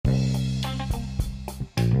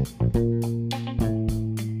In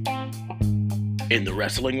the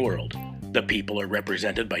wrestling world, the people are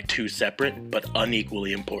represented by two separate but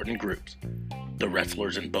unequally important groups. The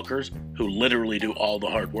wrestlers and bookers, who literally do all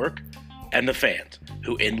the hard work, and the fans,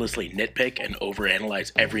 who endlessly nitpick and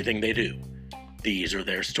overanalyze everything they do. These are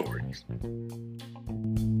their stories.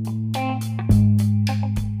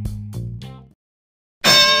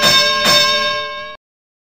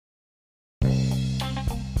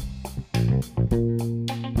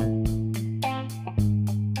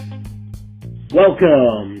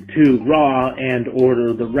 Welcome to Raw and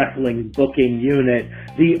Order, the wrestling booking unit,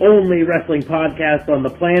 the only wrestling podcast on the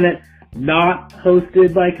planet not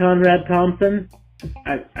hosted by Conrad Thompson.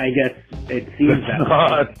 I guess it seems that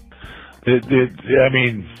way. I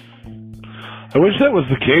mean, I wish that was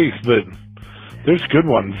the case, but there's good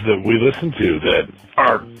ones that we listen to that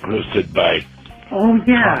aren't hosted by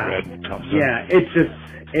Conrad Thompson. Yeah, it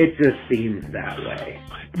just seems that way.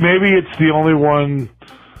 Maybe it's the only one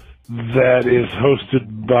that is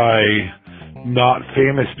hosted by not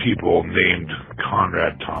famous people named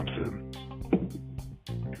Conrad Thompson.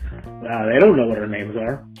 They don't know what our names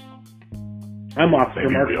are. I'm Officer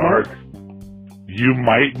Mark Smart. You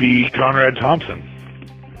might be Conrad Thompson.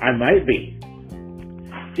 I might be.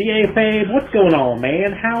 DA Fade, what's going on,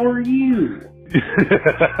 man? How are you?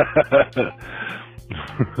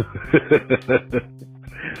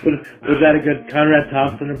 Was that a good Conrad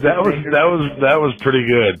Thompson impression? That was pretty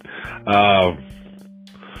good.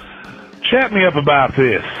 Chat me up about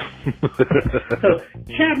this. So,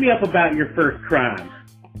 chat me up about your first crime.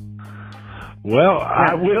 Well,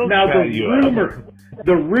 I will chat you up.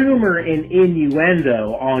 The rumor and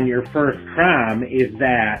innuendo on your first crime is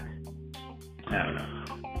that I don't know.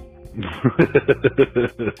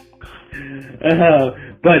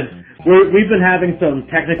 But we've been having some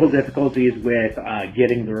technical difficulties with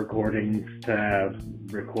getting the recordings to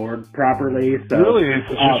record properly. So really, it's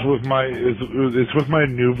just with my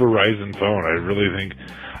new Verizon phone.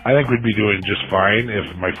 I think we'd be doing just fine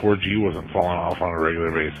if my 4G wasn't falling off on a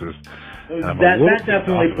regular basis. That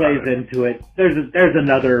definitely plays into it. There's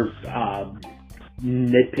another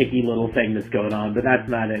nitpicky little thing that's going on, but that's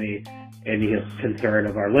not any concern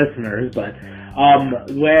of our listeners. But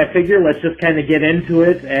the way I figure, let's just kind of get into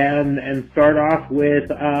it and start off with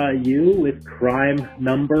you with crime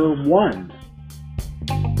number 1.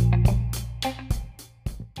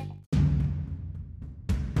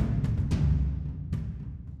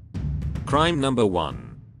 Crime number 1.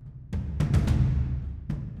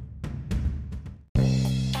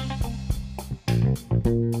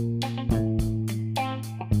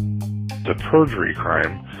 The perjury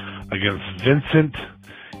crime against Vincent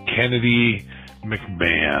Kennedy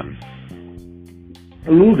McMahon.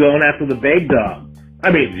 Ooh, going after the big dog.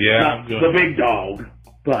 I mean, not the big dog,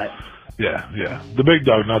 but... Yeah. The big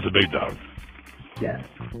dog, not the big dog. Yes.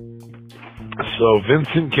 So,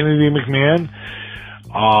 Vincent Kennedy McMahon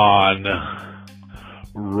on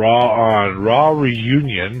Raw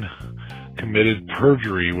Reunion committed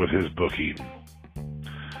perjury with his booking.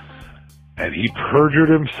 And he perjured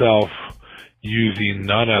himself using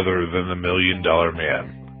none other than the $1 Million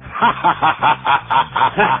Man.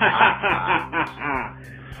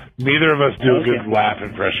 Neither of us do a good laugh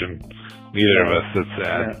impression. Neither of us. That's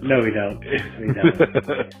sad. No, we don't.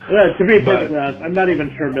 Well, to be perfectly honest, I'm not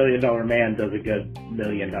even sure $1 Million Man does a good $1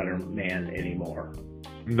 Million Man anymore.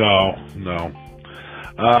 No.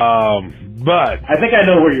 But I think I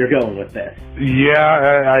know where you're going with this.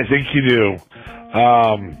 Yeah, I think you do.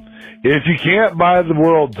 If you can't buy the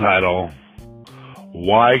world title,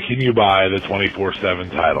 why can you buy the 24/7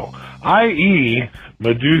 title? I.e.,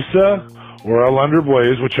 Medusa or Alundra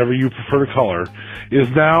Blaze, whichever you prefer to color, is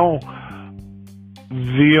now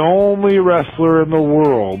the only wrestler in the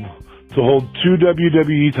world to hold 2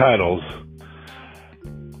 WWE titles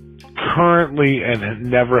currently and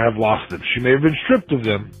never have lost them. She may have been stripped of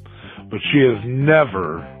them, but she has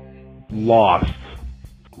never lost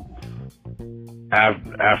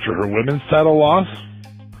after her women's title loss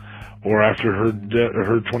or after her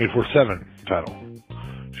 24/7 title.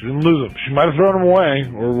 She didn't lose them. She might have thrown them away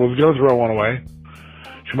or was going to throw one away.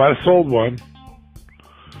 She might have sold one.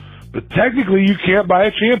 But technically, you can't buy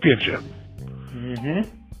a championship. Mm-hmm.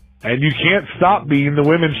 And you can't stop being the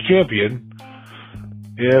women's champion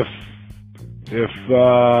if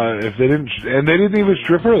they didn't even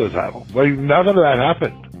strip her of the title. Like, none of that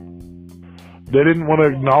happened. They didn't want to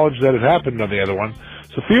acknowledge that it happened on the other one.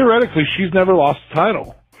 So theoretically, she's never lost the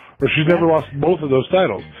title. Or she's never lost both of those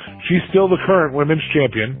titles. She's still the current women's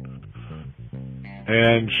champion.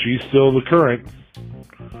 And she's still the current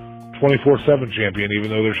 24/7 champion, even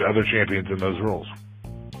though there's other champions in those roles.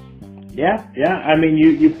 Yeah. I mean,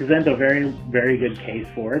 you present a very, very good case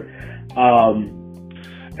for it.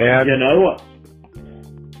 And you know,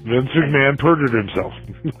 Vince McMahon perjured himself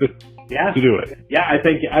yeah, to do it. Yeah,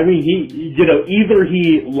 I mean, he, either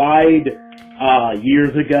he lied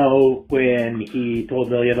years ago when he told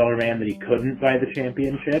 $1 Million Man that he couldn't buy the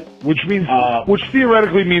championship, which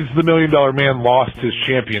theoretically means the $1 Million Man lost his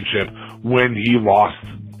championship when he lost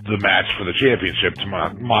the match for the championship to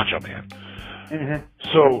Macho Man. Mm-hmm.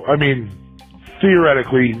 So, I mean,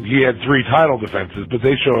 theoretically, he had 3 title defenses, but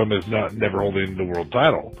they show him as never holding the world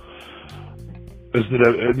title, as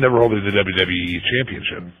never holding the WWE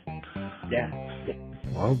championship. Yeah.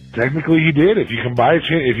 Well, technically, he did. If you can buy a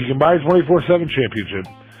 24/7 championship,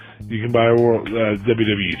 you can buy a world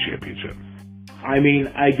WWE championship. I mean,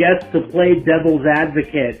 I guess to play devil's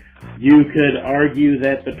advocate, you could argue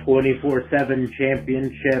that the 24/7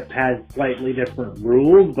 championship has slightly different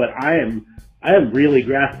rules, but I am really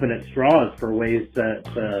grasping at straws for ways to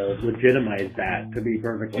legitimize that, to be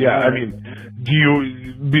perfectly honest. I mean,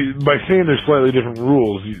 by saying there's slightly different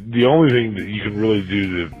rules, the only thing that you can really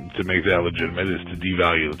do to make that legitimate is to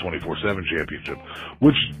devalue the 24/7 championship,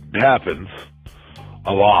 which happens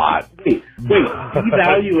a lot. Wait,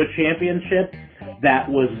 devalue a championship that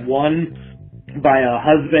was won by a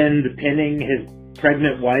husband pinning his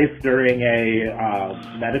pregnant wife during a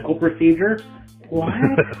medical procedure? What?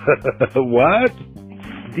 What?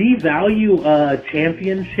 Devalue a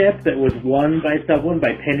championship that was won by someone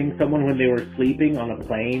by pinning someone when they were sleeping on a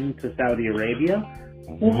plane to Saudi Arabia?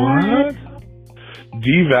 What?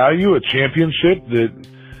 Devalue a championship that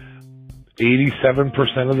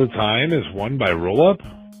 87% of the time is won by roll-up?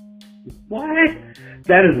 What?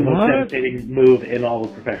 That is the most devastating move in all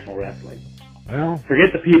of professional wrestling. Well,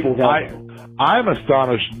 forget the people's elbow. I'm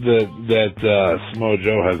astonished that Samoa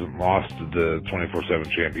Joe hasn't lost the 24/7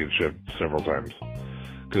 championship several times,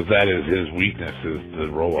 because that is his weakness, is the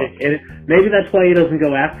roll-up. Maybe that's why he doesn't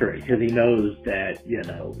go after it, because he knows that,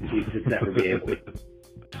 he'd just never be able to.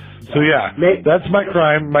 So yeah, that's my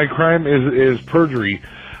crime. My crime is perjury,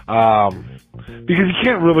 because you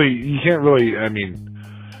can't really. I mean,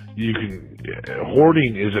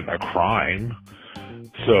 hoarding isn't a crime.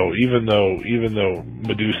 So even though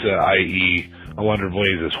Medusa, i.e. Alundra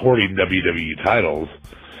Blaze, is hoarding WWE titles,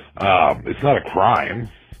 it's not a crime.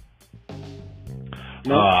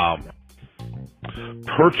 No.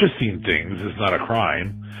 Purchasing things is not a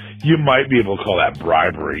crime. You might be able to call that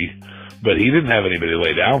bribery, but he didn't have anybody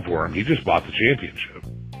lay down for him. He just bought the championship.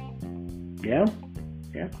 Yeah.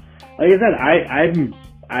 Like I said,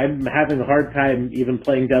 I'm having a hard time even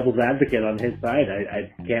playing devil's advocate on his side.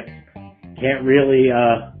 I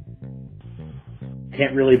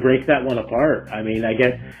can't really break that one apart. I mean, I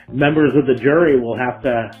guess members of the jury will have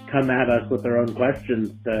to come at us with their own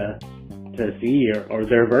questions to see or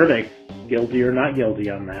their verdicts, guilty or not guilty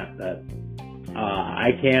on that. But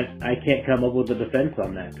I can't come up with a defense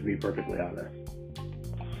on that, to be perfectly honest.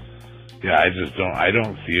 Yeah, I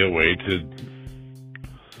don't see a way to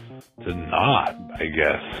not, I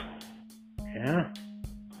guess. Yeah.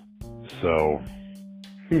 So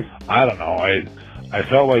I don't know. I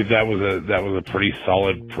felt like that was a pretty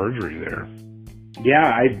solid perjury there. Yeah,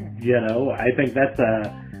 I think that's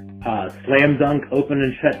a slam dunk, open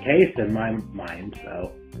and shut case in my mind.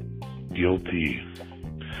 So guilty.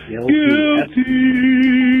 Unless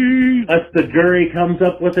the jury comes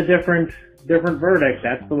up with a different verdict,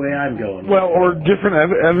 that's the way I'm going. Well, or different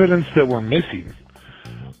evidence that we're missing.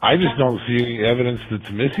 I just don't see any evidence that's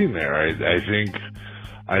missing there. I think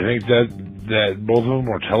that both of them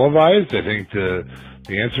were televised. I think the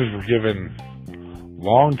answers were given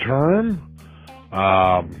long term.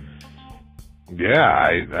 I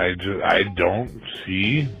don't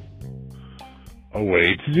see a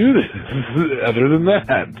way to do this other than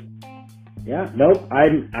that. Yeah, nope.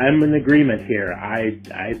 I'm in agreement here. I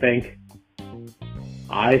think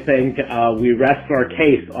we rest our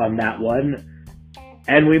case on that one,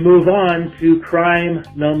 and we move on to crime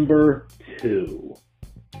number 2.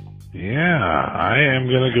 Yeah, I am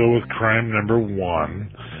gonna go with crime number 1.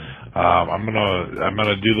 I'm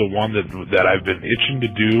gonna do the one that I've been itching to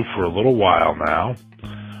do for a little while now,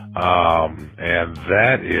 and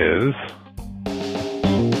that is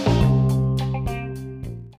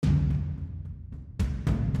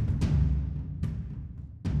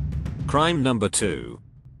crime number 2.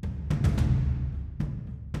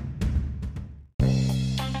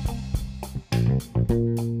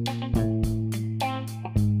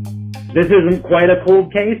 This isn't quite a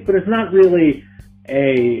cold case, but it's not really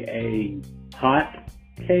a hot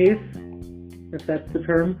case, if that's the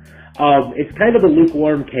term. It's kind of a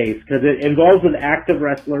lukewarm case because it involves an active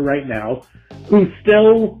wrestler right now who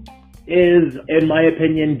still is, in my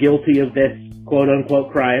opinion, guilty of this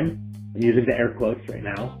quote-unquote crime. I'm using the air quotes right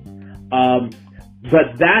now.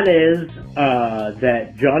 But that is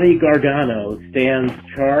that Johnny Gargano stands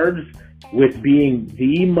charged with being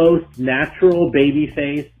the most natural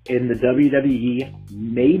babyface in the WWE,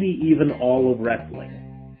 maybe even all of wrestling.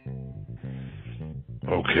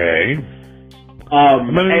 Okay.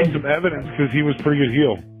 I'm going to need some evidence because he was pretty good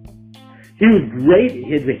heel. He was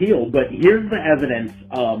great as a heel, but here's the evidence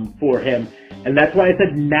for him, and that's why I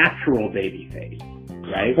said natural babyface,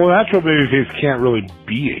 right? Well, natural babyface can't really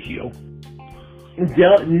be a heel.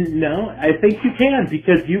 No, I think you can,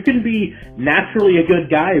 because you can be naturally a good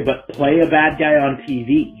guy, but play a bad guy on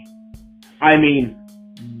TV. I mean,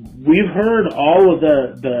 we've heard all of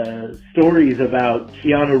the stories about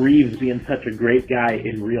Keanu Reeves being such a great guy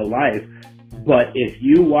in real life, but if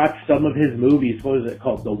you watch some of his movies, what is it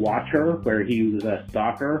called, The Watcher, where he was a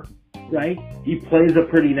stalker, right? He plays a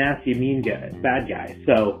pretty nasty, mean guy, bad guy.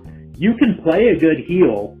 So you can play a good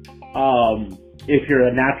heel if you're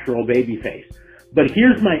a natural babyface. But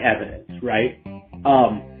here's my evidence, right?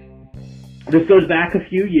 This goes back a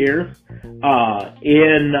few years.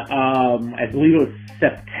 In, I believe it was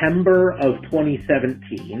September of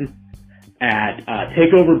 2017 at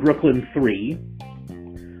TakeOver Brooklyn 3.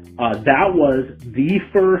 That was the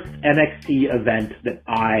first NXT event that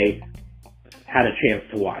I had a chance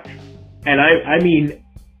to watch. And I mean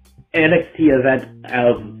NXT event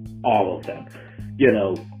of all of them. You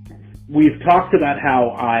know, we've talked about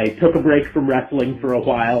how I took a break from wrestling for a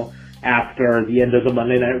while after the end of the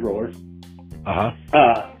Monday Night Wars.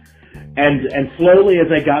 And slowly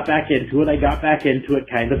as I got back into it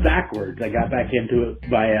kind of backwards. I got back into it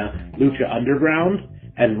via Lucha Underground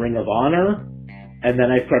and Ring of Honor. And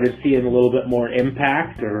then I started seeing a little bit more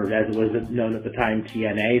Impact, or as it was known at the time,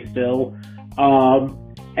 TNA still.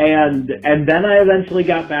 And then I eventually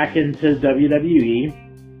got back into WWE.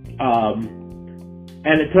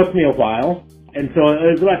 And it took me a while. And so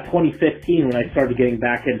it was about 2015 when I started getting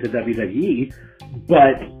back into WWE.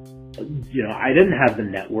 But, you know, I didn't have the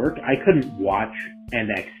network. I couldn't watch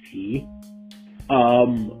NXT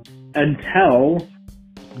until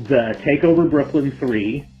the TakeOver Brooklyn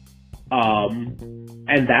 3.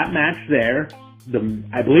 And that match there,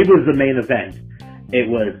 I believe it was the main event. It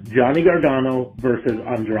was Johnny Gargano versus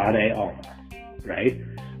Andrade Almas, right?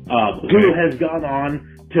 Who has gone on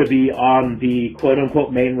to be on the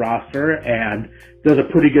quote-unquote main roster and does a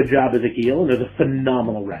pretty good job as a heel and is a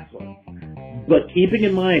phenomenal wrestler. But keeping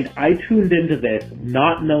in mind, I tuned into this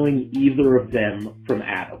not knowing either of them from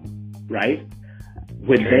Adam, right?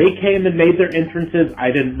 When they came and made their entrances,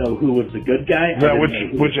 I didn't know who was the good guy.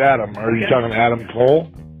 Which Adam? Are you talking Adam Cole,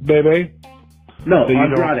 baby? No, so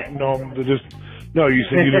Andrade. No, you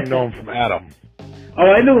said you didn't know him from Adam. Oh,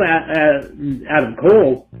 I know Adam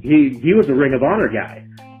Cole. He was a Ring of Honor guy.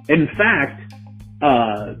 In fact,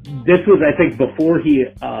 this was, I think, before he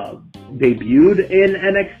debuted in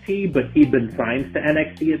NXT, but he'd been signed to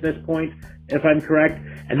NXT at this point, if I'm correct.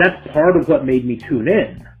 And that's part of what made me tune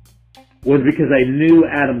in, was because I knew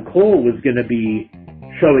Adam Cole was going to be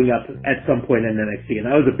showing up at some point in NXT, and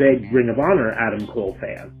I was a big Ring of Honor Adam Cole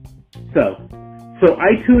fan. So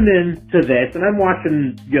I tune in to this, and I'm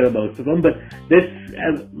watching, you know, most of them, but this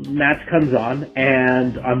match comes on,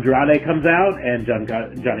 and Andrade comes out, and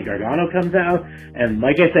Johnny Gargano comes out, and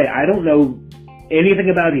like I say, I don't know anything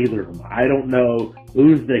about either of them. I don't know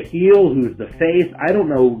who's the heel, who's the face. I don't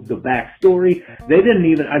know the backstory. They didn't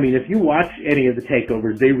even, I mean, if you watch any of the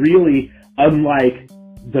takeovers, they really, unlike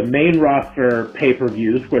the main roster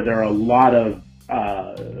pay-per-views where there are a lot of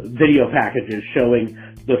video packages showing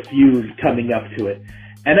the feud coming up to it,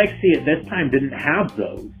 NXT at this time didn't have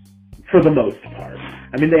those for the most part.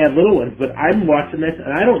 I mean, they had little ones, but I'm watching this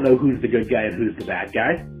and I don't know who's the good guy and who's the bad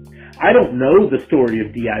guy. I don't know the story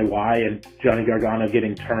of DIY and Johnny Gargano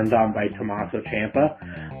getting turned on by Tommaso Ciampa.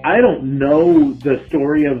 I don't know the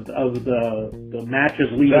story of the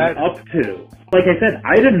matches leading up to. Like I said,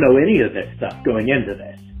 I didn't know any of this stuff going into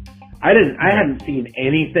this. I hadn't seen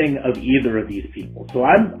anything of either of these people. So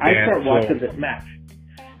I start watching this match.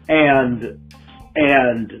 And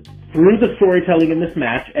through the storytelling in this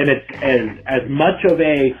match, and it's as much of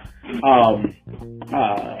a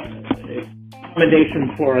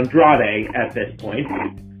recommendation for Andrade at this point.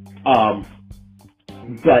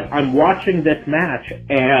 But I'm watching this match,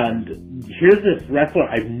 and here's this wrestler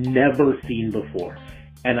I've never seen before.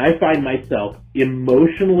 And I find myself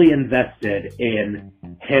emotionally invested in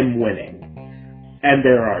him winning. And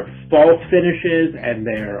there are false finishes, and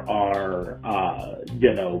there are,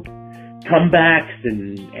 comebacks,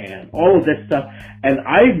 and all of this stuff. And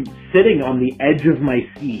I'm sitting on the edge of my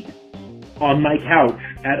seat, on my couch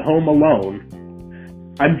at home alone.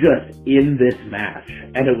 I'm just in this match.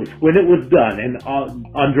 And it was when it was done, and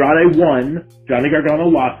Andrade won. Johnny Gargano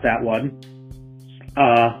lost that one.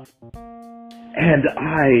 And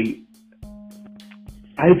I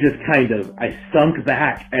just I sunk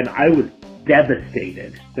back, and I was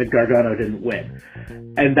devastated that Gargano didn't win.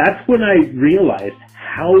 And that's when I realized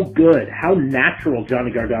how good, how natural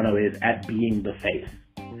Johnny Gargano is at being the face.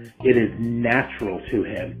 It is natural to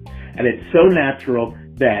him. And it's so natural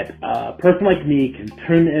that a person like me can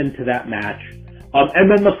tune into that match. And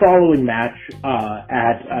then the following match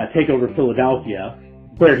at TakeOver Philadelphia,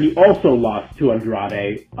 where he also lost to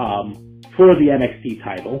Andrade for the NXT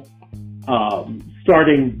title,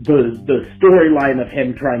 starting the storyline of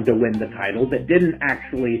him trying to win the title that didn't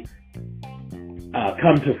actually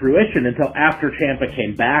come to fruition until after Ciampa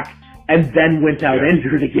came back and then went out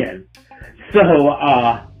injured again. So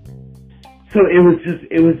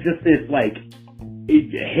it was just this, like,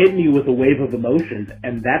 it hit me with a wave of emotions,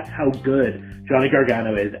 and that's how good Johnny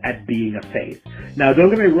Gargano is at being a face. Now, don't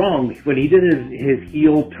get me wrong, when he did his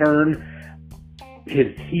heel turn,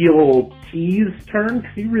 his heel tease turn,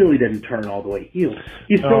 because he really didn't turn all the way heel.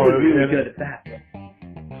 He still was really good at that.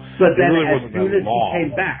 But then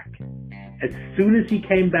as soon as he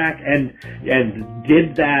came back and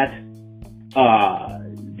did that,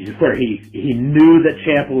 where he knew that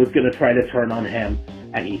Ciampa was going to try to turn on him,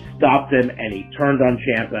 and he stopped him, and he turned on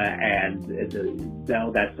Ciampa, and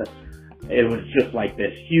it was just like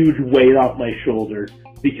this huge weight off my shoulders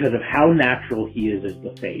because of how natural he is as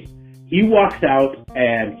the face. He walks out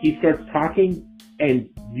and he starts talking, and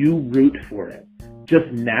you root for him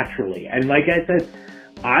just naturally. And like I said,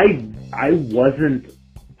 I wasn't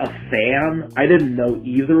a fan. I didn't know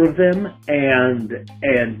either of them, and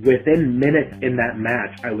within minutes in that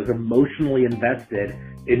match, I was emotionally invested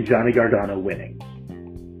in Johnny Gargano winning.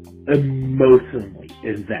 Emotionally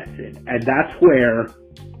invested, and that's where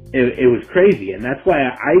it was crazy, and that's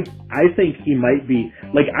why I think he might be,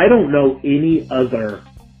 like, I don't know any other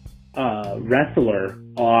wrestler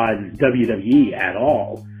on WWE at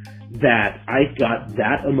all that I got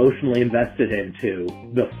that emotionally invested into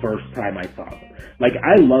the first time I saw them. Like,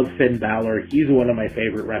 I love Finn Balor. He's one of my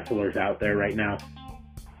favorite wrestlers out there right now.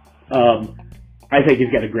 I think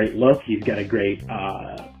he's got a great look. He's got a great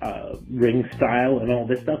ring style and all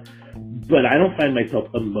this stuff. But I don't find myself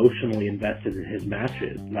emotionally invested in his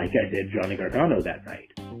matches like I did Johnny Gargano that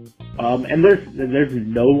night. And there's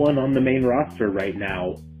no one on the main roster right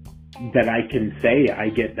now that I can say I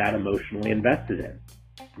get that emotionally invested in.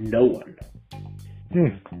 No one.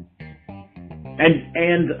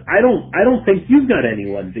 And I don't think you've got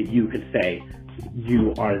anyone that you could say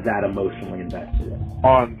you are that emotionally invested in.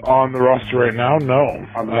 On the roster right now, no.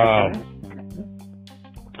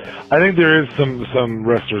 I think there is some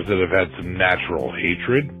wrestlers that have had some natural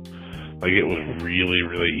hatred. Like, it was really,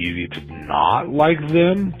 really easy to not like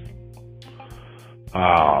them.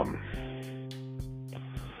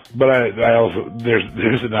 But I also,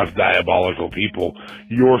 there's enough diabolical people,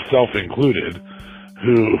 yourself included,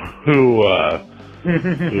 who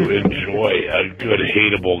enjoy a good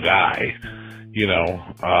hateable guy, you know,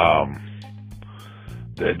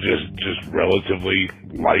 that just relatively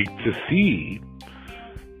like to see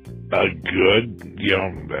a good, you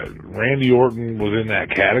know, Randy Orton was in that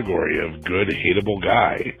category of good hateable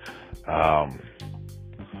guy.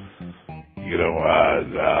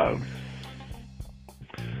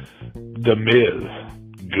 The Miz,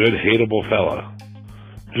 good hateable fella.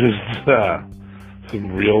 Just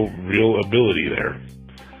some real ability there.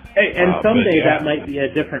 Hey, and someday that might be a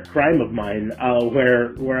different crime of mine,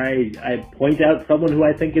 where I point out someone who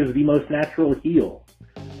I think is the most natural heel,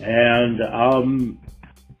 and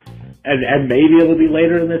maybe it'll be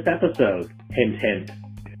later in this episode. Hint, hint.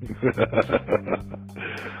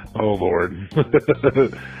 Oh Lord.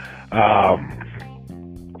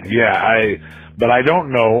 But I don't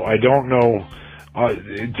know.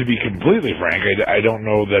 To be completely frank, I don't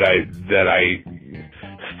know that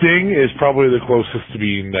Sting is probably the closest to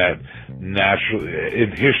being that natural in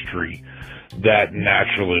history, that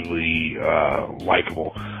naturally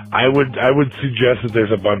likable. I would suggest that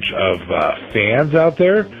there's a bunch of fans out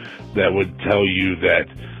there that would tell you that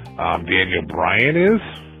Daniel Bryan is.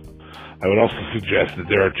 I would also suggest that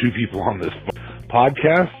there are two people on this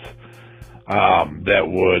podcast that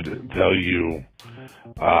would tell you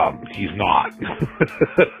he's not.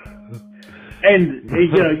 And,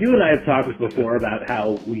 you know, you and I have talked before about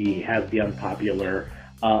how we have the unpopular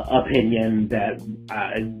opinion that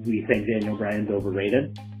we think Daniel Bryan's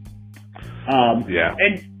overrated. Yeah.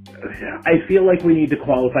 And I feel like we need to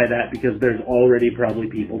qualify that because there's already probably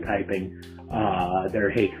people typing, their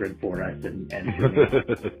hatred for us, and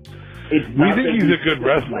we think he's a good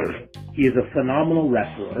wrestler. Like, he's a phenomenal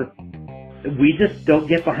wrestler. We just don't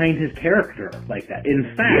get behind his character like that.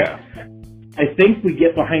 In fact, I think we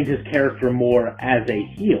get behind his character more as a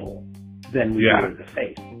heel than we do as a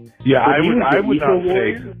face. Yeah, I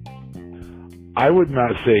would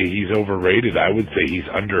not say he's overrated. I would say he's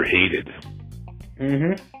underhated.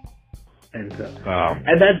 Mm-hmm. And so,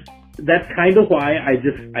 and that's kind of why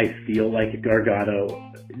I feel like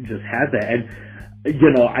Gargano just has that. And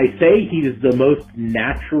I say he's the most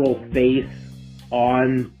natural face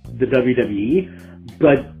on the WWE,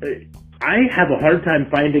 but I have a hard time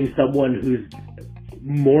finding someone who's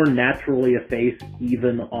more naturally a face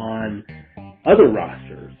even on other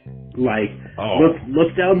rosters. Like,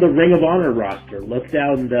 look down the Ring of Honor roster. Look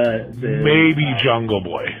down the maybe Jungle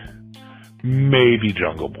Boy. Maybe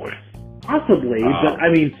Jungle Boy. Possibly, but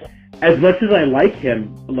I mean, as much as I like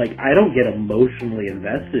him, like, I don't get emotionally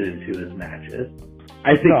invested into his matches.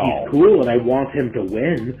 I think he's cool and I want him to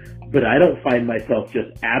win, but I don't find myself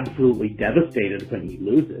just absolutely devastated when he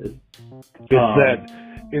loses.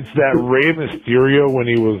 It's that Rey Mysterio when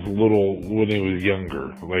he was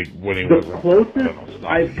younger, like when he was the closest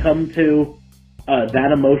I've come to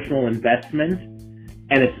that emotional investment,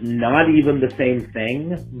 and it's not even the same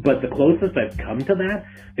thing, but the closest I've come to that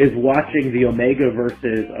is watching the Omega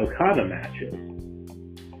versus Okada matches.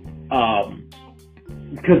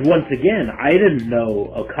 Because once again, I didn't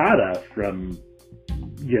know Okada from,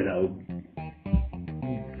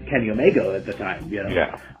 Kenny Omega at the time,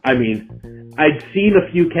 Yeah. I mean, I'd seen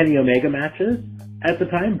a few Kenny Omega matches at the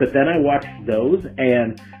time, but then I watched those,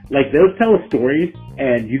 and, like, those tell a story,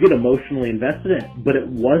 and you get emotionally invested in it, but it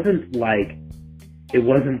wasn't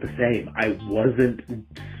the same. I wasn't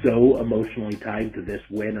so emotionally tied to this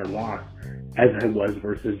win or loss as I was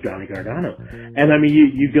versus Johnny Gargano. And I mean,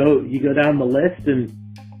 you go down the list, and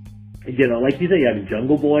like you say, I mean,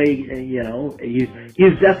 Jungle Boy,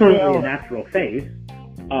 he's definitely a natural face.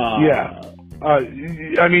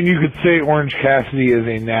 I mean, you could say Orange Cassidy is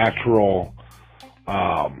a natural.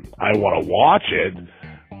 I want to watch it,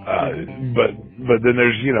 but then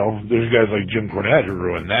there's guys like Jim Cornette who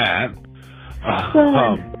ruined that. I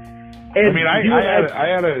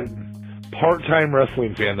had a part-time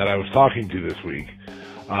wrestling fan that I was talking to this week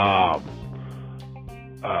at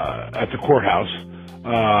the courthouse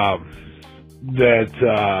that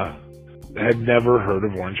had never heard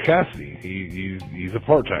of Orange Cassidy. He's a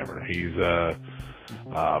part-timer. He's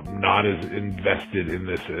not as invested in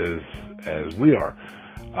this as we are.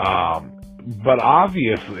 But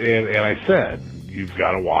obviously, and I said, you've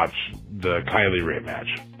got to watch the Kylie Ray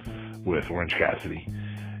match with Orange Cassidy,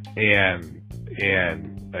 and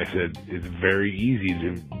I said it's very easy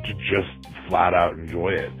to just flat out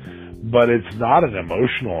enjoy it, but it's not an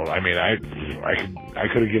emotional. I mean, I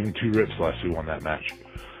could have given two rips less who won that match.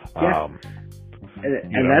 And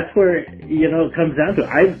that's where it comes down to.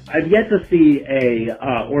 I've yet to see a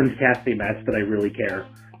Orange Cassidy match that I really care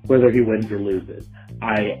whether he wins or loses.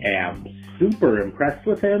 I am super impressed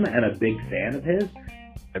with him and a big fan of his.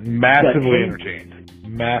 Massively entertained.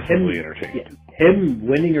 Yeah, him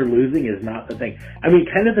winning or losing is not the thing. I mean,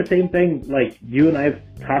 kind of the same thing like you and I have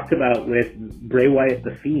talked about with Bray Wyatt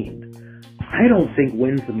the Fiend. I don't think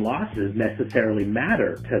wins and losses necessarily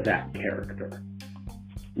matter to that character.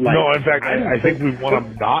 Like, no, in fact, I think we want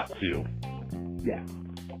him not to. Yeah.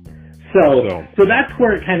 So that's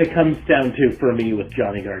where it kind of comes down to for me with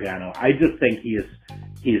Johnny Gargano. I just think he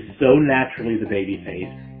is so naturally the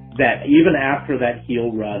babyface that even after that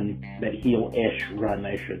heel-ish run,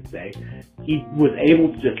 I should say, he was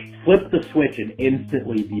able to just flip the switch and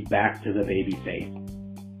instantly be back to the babyface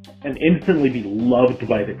and instantly be loved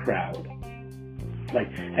by the crowd.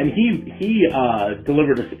 And he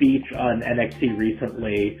delivered a speech on NXT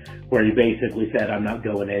recently where he basically said, "I'm not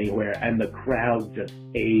going anywhere," and the crowd just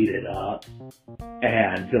ate it up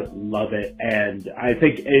and just love it. And I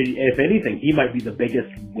think, if anything, he might be the biggest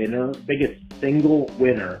single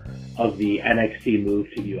winner of the NXT move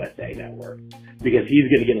to USA Network, because he's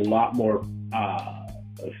going to get a lot more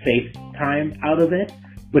face time out of it,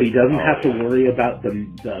 but he doesn't have to worry about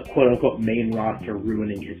the quote-unquote main roster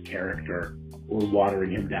ruining his character or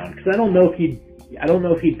watering him down, because I don't know if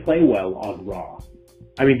he'd play well on Raw.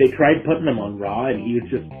 I mean, they tried putting him on Raw, and he was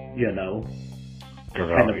just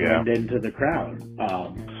kind of blend into the crowd.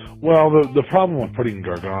 Well, the problem with putting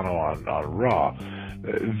Gargano on Raw,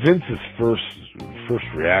 Vince's first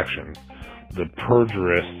reaction, the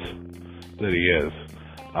perjurist that he is,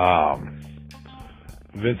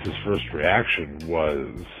 Vince's first reaction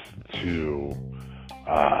was to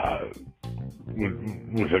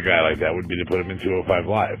with a guy like that would be to put him in 205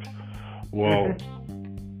 Live. Well,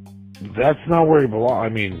 that's not where he belongs. I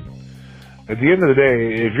mean, at the end of the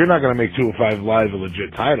day, if you're not going to make 205 Live a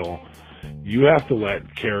legit title, you have to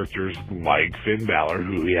let characters like Finn Balor,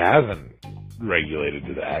 who he hasn't regulated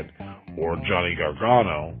to that, or Johnny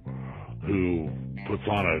Gargano, who puts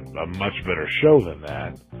on a much better show than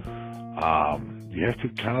that. You have to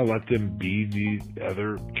kind of let them be the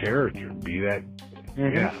other character, be that,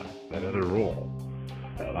 that other role.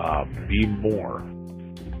 Be more,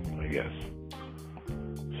 I guess.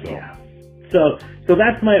 So. Yeah. So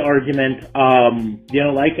that's my argument.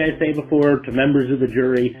 Like I say before, to members of the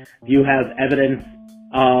jury, if you have evidence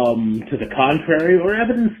to the contrary or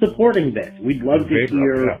evidence supporting this, we'd love to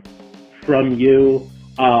hear from you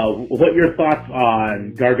what your thoughts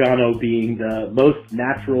on Gargano being the most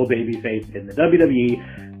natural babyface in the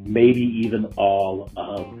WWE, maybe even all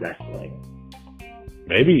of wrestling.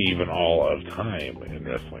 Maybe even all of time in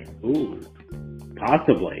wrestling. Ooh,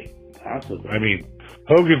 possibly. I mean,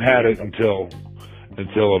 Hogan had it until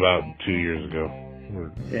about 2 years ago.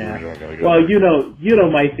 Well, you know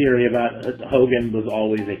my theory about Hogan was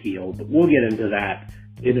always a heel, but we'll get into that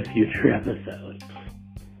in a future episode.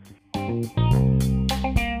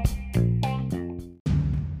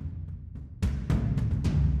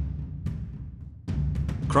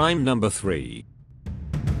 Crime number 3.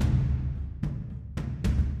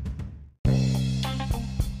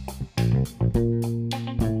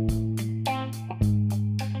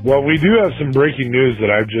 Well, we do have some breaking news that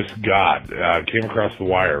I've just got. Came across the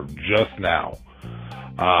wire just now.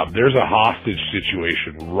 There's a hostage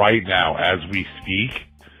situation right now as we speak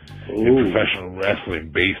in professional wrestling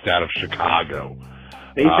based out of Chicago.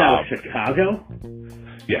 Based out of Chicago?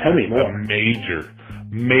 Yeah. Tell me more. A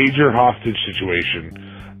major hostage situation.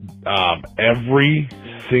 Every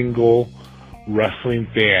single wrestling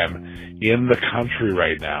fan in the country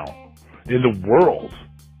right now, in the world,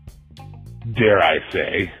 dare I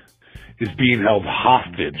say, is being held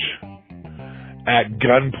hostage at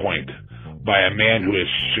gunpoint by a man who is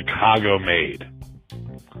Chicago made.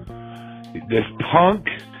 This punk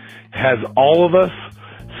has all of us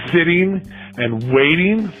sitting and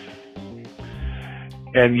waiting.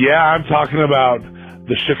 And yeah, I'm talking about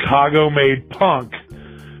the Chicago made punk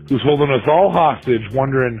who's holding us all hostage,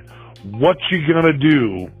 wondering, what you gonna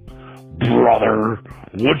do, brother?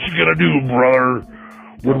 What you gonna do, brother?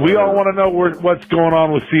 Would we all want to know what's going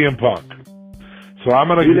on with CM Punk? So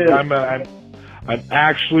I'm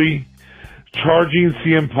actually charging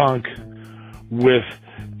CM Punk with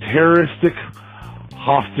terroristic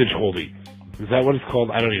hostage holding. Is that what it's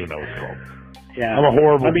called? I don't even know what it's called. Yeah. I'm a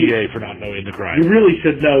horrible DA for not knowing the crime. You really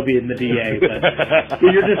should know being the DA, but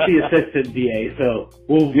you're just the assistant DA, so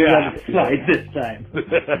we'll let it slide this time.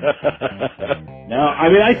 No, I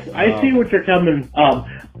mean, I see what you're coming.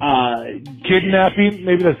 Kidnapping?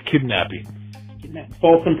 Maybe that's kidnapping.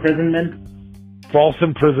 False imprisonment? False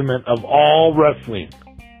imprisonment of all wrestling.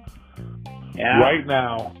 Yeah. Right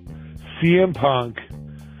now, CM Punk,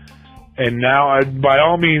 and now, by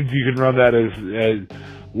all means, you can run that as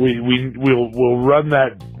we'll run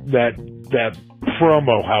that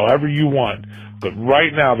promo however you want. But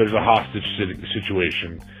right now, there's a hostage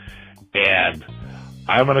situation, and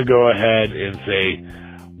I'm going to go ahead and say,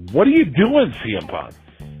 what are you doing, CM Punk?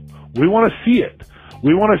 We want to see it.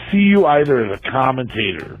 We want to see you either as a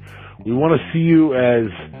commentator. We want to see you as,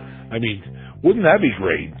 I mean, wouldn't that be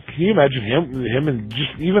great? Can you imagine him in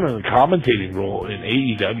just even in a commentating role in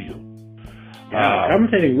AEW?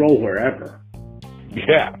 Commentating role wherever.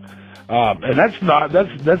 Yeah. And that's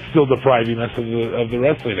still depriving us of the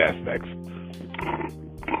wrestling aspects.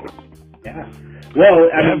 Yeah. Well,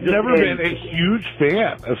 I've never been a huge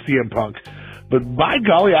fan of CM Punk, but by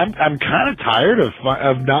golly, I'm kind of tired of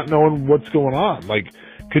not knowing what's going on. Like,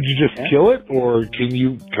 could you just kill it, or can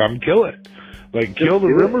you come kill it? Like, kill the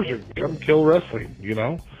rumors or come kill wrestling, you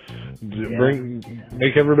know?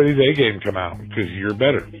 Make everybody's A game come out, because you're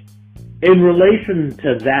better. In relation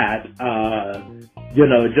to that,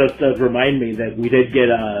 it just does remind me that we did get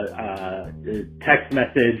a text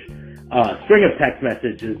message, string of text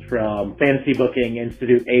messages from Fantasy Booking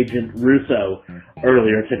Institute agent Russo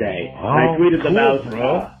earlier today. Oh, I tweeted cool, about,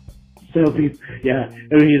 bro.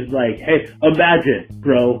 And he's like, hey, imagine,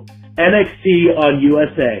 bro, NXT on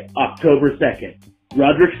USA, October 2nd.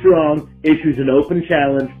 Roderick Strong issues an open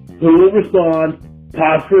challenge. Who will respond?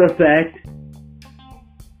 Pause for effect.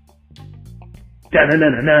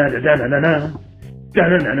 Da-na-na-na-na-na-na-na-na.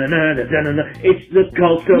 Da-na-na-na-na-na-na-na. It's the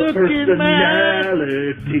cult of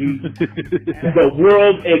personality. The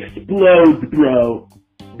world explodes, bro.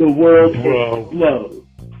 The world explodes.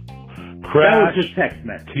 Crash that was just text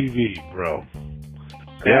message. TV, bro.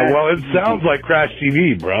 Yeah, well, it sounds like Crash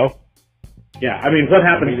TV, bro. Yeah, I mean, what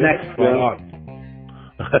happens next, bro?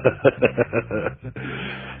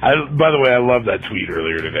 By the way, I love that tweet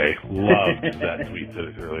earlier today. Loved that tweet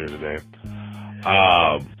earlier today.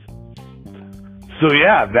 So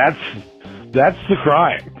yeah, that's the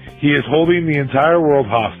crime. He is holding the entire world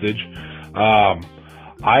hostage.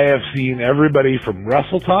 I have seen everybody from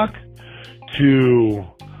Wrestle Talk to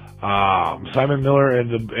Simon Miller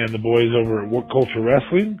and the boys over at What Culture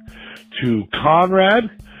Wrestling, to Conrad,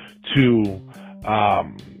 to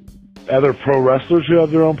other pro wrestlers who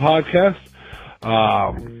have their own podcast,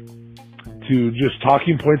 to just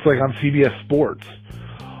talking points like on CBS Sports,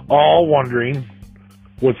 all wondering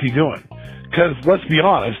what's he doing. Because let's be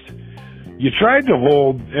honest, you tried to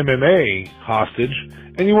hold MMA hostage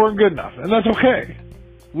and you weren't good enough, and that's okay.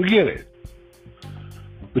 We get it.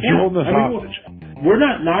 But you're holding us hostage. We're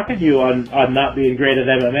not knocking you on not being great at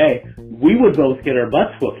MMA. We would both get our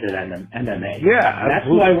butts whooped at MMA. Yeah, that's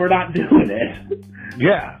why we're not doing it.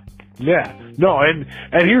 Yeah. No, and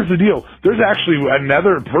here's the deal. There's actually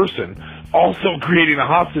another person also creating a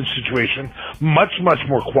hostage situation much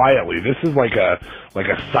more quietly. This is like a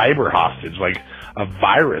cyber hostage, like a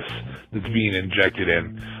virus that's being injected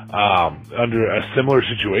in under a similar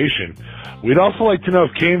situation. We'd also like to know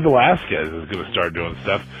if Cain Velasquez is going to start doing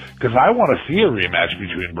stuff, because I want to see a rematch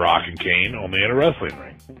between Brock and Cain, only in a wrestling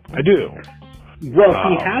ring. I do. Well,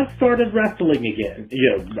 he has started wrestling again.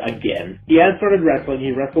 He has started wrestling.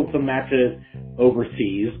 He wrestled some matches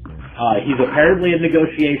overseas. He's apparently in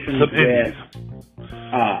negotiations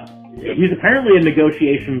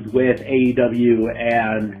with AEW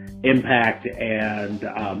and Impact and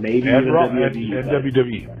maybe even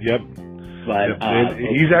WWE. Yep. But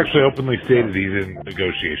he's actually openly stated he's in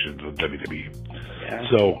negotiations with WWE. Yeah.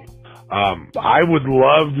 So I would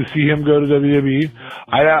love to see him go to WWE.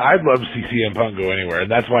 I'd love to see CM Punk go anywhere,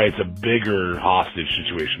 and that's why it's a bigger hostage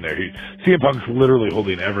situation there. CM Punk's literally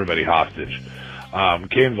holding everybody hostage.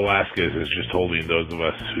 Cain Velasquez is just holding those of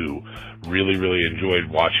us who really, really enjoyed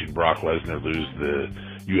watching Brock Lesnar lose the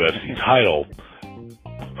UFC title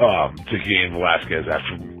to Cain Velasquez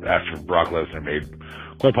after Brock Lesnar made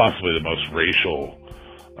quite possibly the most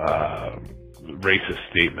racist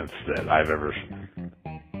statements that I've ever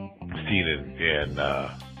seen in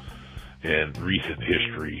recent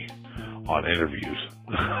history on interviews.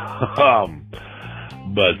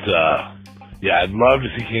 Yeah, I'd love to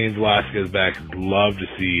see Cain Velasquez back. I'd love to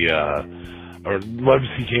see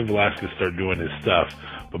Cain Velasquez start doing his stuff.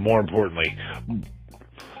 But more importantly,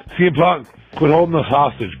 CM Punk, quit holding us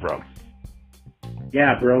hostage, bro.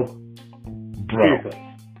 Yeah, bro. Bro.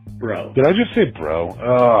 Bro. Did I just say bro?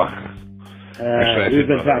 We've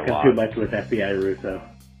been talking too much with FBI Russo.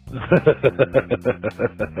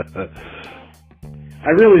 I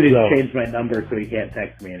really need to change my number so he can't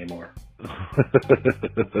text me anymore.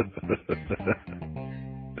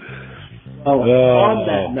 On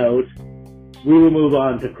that note, we will move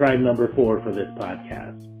on to crime number 4 for this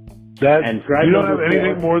podcast. You don't have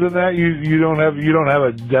anything more than that? You don't have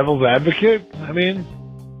a devil's advocate? I mean,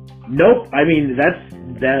 nope. I mean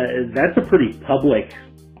that's a pretty public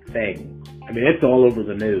thing. I mean, it's all over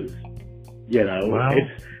the news. You know, well,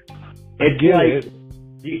 it's like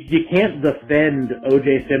you can't defend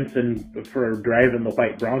O.J. Simpson for driving the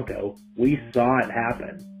white Bronco. We saw it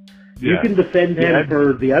happen. Yeah. You can defend him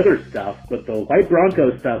for the other stuff, but the white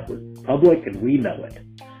Bronco stuff was public, and we know it.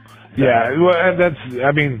 So, yeah, well, and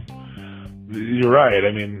you're right.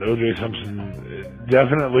 I mean, O.J. Simpson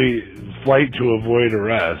definitely flight to avoid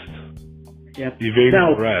arrest. Yep.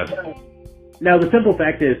 Evading arrest. Now, the simple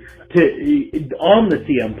fact is, on the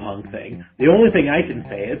CM Punk thing, the only thing I can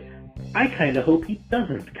say is, I kind of hope he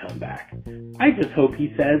doesn't come back. I just hope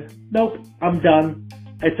he says, nope, I'm done.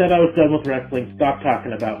 I said I was done with wrestling. Stop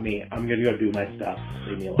talking about me. I'm going to go do my stuff.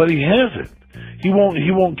 Leave me alone. But he hasn't. He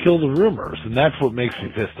won't kill the rumors, and that's what makes me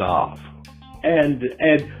pissed off. And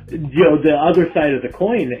the other side of the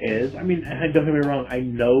coin is, I mean, don't get me wrong, I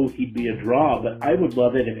know he'd be a draw, but I would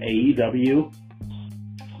love it if AEW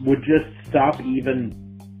would just stop even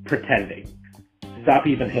pretending. Stop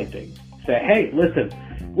even hinting. Say, hey, listen,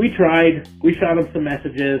 we tried. We shot him some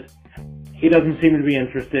messages. He doesn't seem to be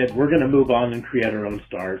interested. We're going to move on and create our own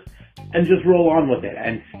stars. And just roll on with it.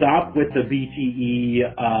 And stop with the BTE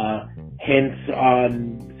hints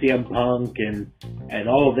on CM Punk and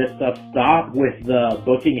all of this stuff. Stop with the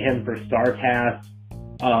booking him for StarCast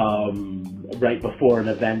right before an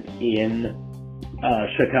event in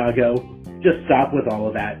Chicago. Just stop with all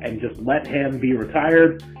of that and just let him be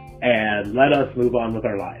retired and let us move on with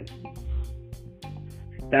our lives.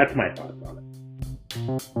 That's my thoughts on it.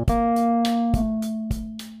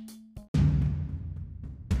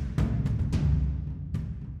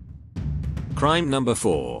 Crime number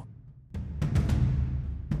 4.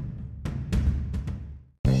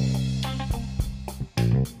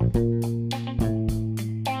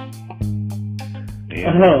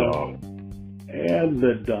 And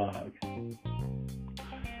the dog.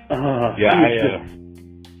 Yeah,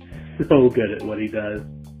 so good at what he does.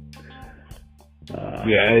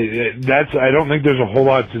 I don't think there's a whole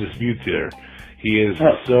lot to dispute there. He is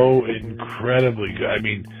so incredibly good. I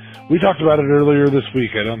mean, we talked about it earlier this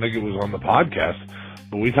week. I don't think it was on the podcast,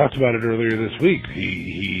 but we talked about it earlier this week.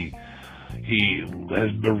 He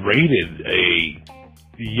has berated a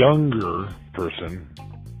younger person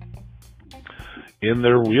in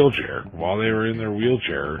their wheelchair while they were in their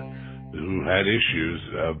wheelchair who had issues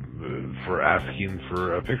for asking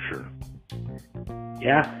for a picture.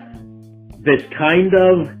 Yeah. This kind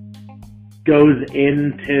of goes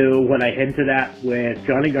into what I hinted at with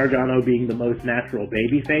Johnny Gargano being the most natural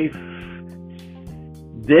babyface.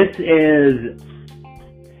 This is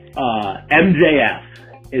MJF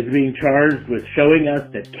is being charged with showing us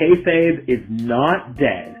that kayfabe is not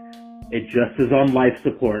dead. It just is on life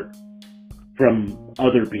support from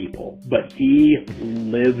other people, but he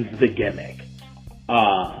lives the gimmick.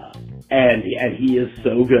 And he is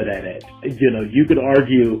so good at it. You know, you could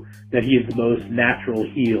argue that he is the most natural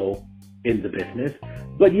heel in the business,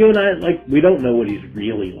 but you and I, we don't know what he's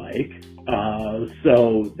really like.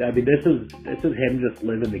 So, I mean, this is him just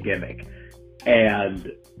living the gimmick. And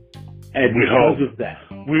we because hope. of that.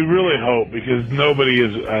 We really hope, because nobody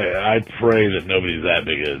is, I pray that nobody's that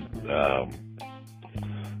big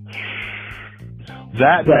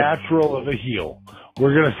natural of a heel.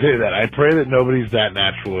 We're going to say that. I pray that nobody's that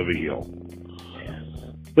natural of a heel.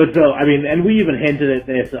 But so, I mean, and we even hinted at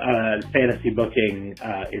this Fantasy Booking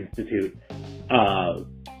Institute. Now,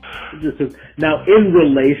 in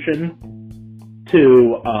relation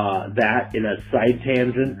to that, in a side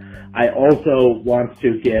tangent, I also want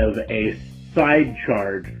to give a side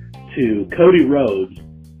charge to Cody Rhodes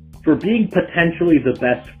for being potentially the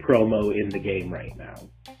best promo in the game right now.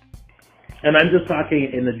 And I'm just talking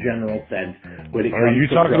in the general sense. When it Are comes you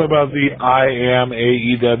to talking promo. about the I Am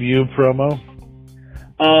AEW promo?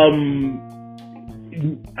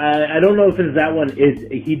 I don't know if it's that one.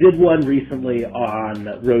 He did one recently on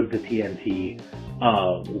Road to TNT,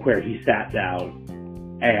 where he sat down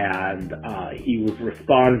and he was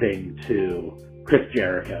responding to Chris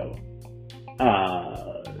Jericho,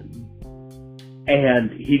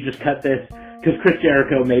 and he just cut this because Chris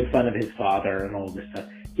Jericho made fun of his father and all this stuff.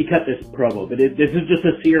 He cut this promo, but this is just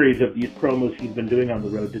a series of these promos he's been doing on the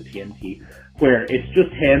Road to TNT, where it's just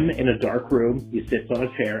him in a dark room. He sits on a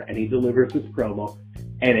chair and he delivers this promo,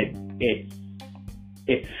 and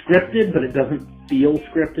it's scripted, but it doesn't feel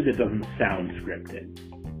scripted. It doesn't sound scripted.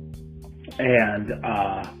 And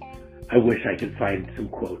I wish I could find some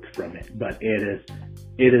quotes from it, but it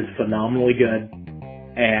is phenomenally good.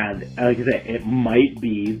 And like I said, it might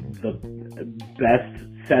be the best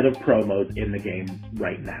set of promos in the game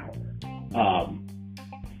right now.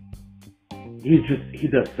 He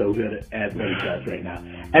does so good at what he does right now.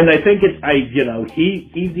 And I think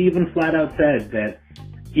he's even flat out said that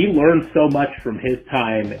he learned so much from his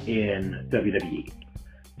time in WWE,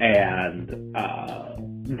 and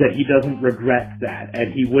that he doesn't regret that,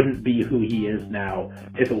 and he wouldn't be who he is now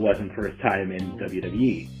if it wasn't for his time in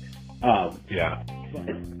WWE.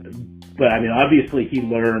 But I mean, obviously he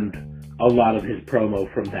learned a lot of his promo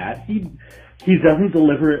from that. He doesn't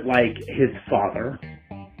deliver it like his father.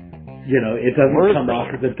 You know, it doesn't come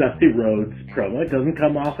off as a Dusty Rhodes promo. It doesn't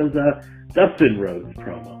come off as a Dustin Rhodes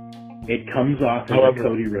promo. It comes off as a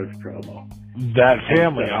Cody Rhodes promo. That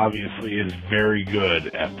family obviously is very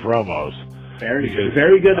good at promos. Very good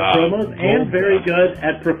at promos and very good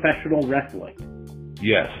at professional wrestling.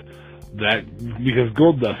 Yes, because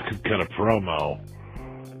Goldust could cut a promo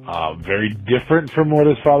very different from what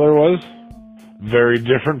his father was, very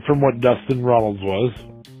different from what Dustin Runnels was,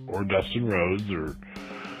 or Dustin Rhodes, or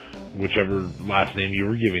whichever last name you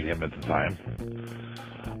were giving him at the time.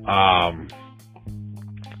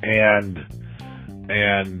 And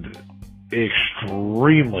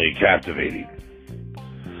extremely captivating.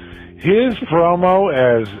 His promo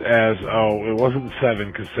it wasn't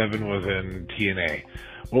Seven, because Seven was in TNA.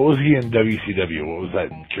 What was he in WCW? What was that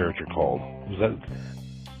character called? Was that?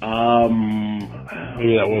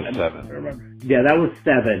 Maybe that was Seven. Yeah, that was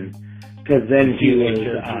Seven. Because then he was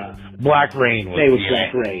Black Rain.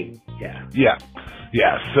 Black Rain.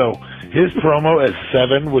 Yeah. So his promo as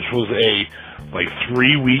Seven, which was a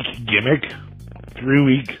 3-week gimmick,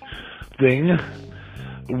 3-week thing,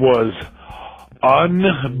 was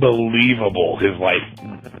unbelievable. His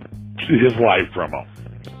live promo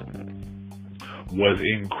was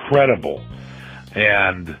incredible.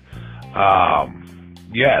 And,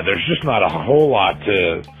 yeah, there's just not a whole lot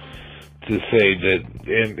to say that,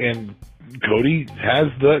 and Cody has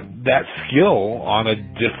that skill on a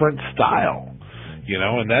different style, you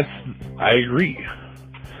know, and I agree.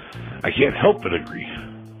 I can't help but agree.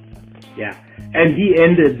 Yeah. And he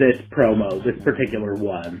ended this promo, this particular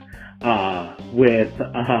one, with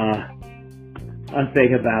a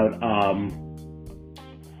thing about,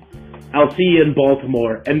 I'll see you in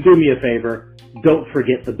Baltimore, and do me a favor, don't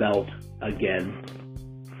forget the belt again.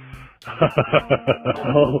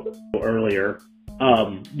 Earlier,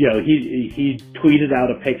 you know, he tweeted out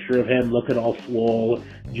a picture of him looking all swole,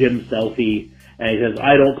 gym selfie, and he says,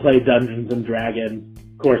 I don't play Dungeons and Dragons.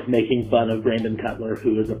 Of course, making fun of Brandon Cutler,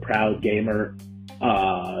 who is a proud gamer.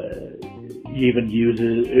 He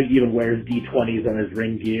even wears D20s on his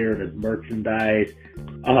ring gear and his merchandise.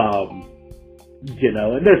 You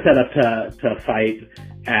know, and they're set up to fight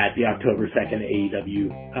at the October 2nd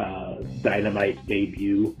AEW Dynamite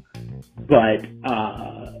debut. But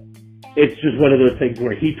it's just one of those things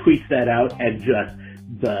where he tweets that out and just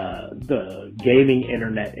the gaming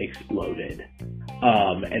internet exploded.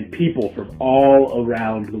 And people from all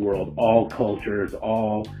around the world, all cultures,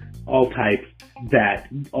 all types that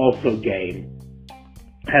also game,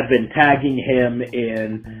 have been tagging him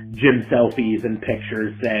in gym selfies and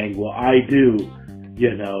pictures saying, well, I do,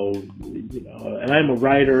 you know, and I'm a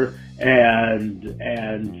writer and,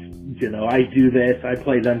 you know, I do this, I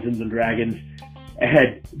play Dungeons and Dragons,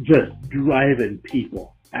 and just driving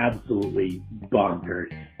people absolutely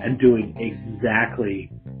bonkers and doing exactly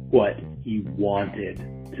what he wanted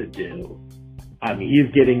to do. I mean,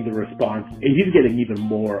 he's getting the response, and he's getting even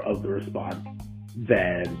more of the response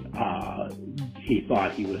than he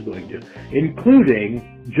thought he was going to, including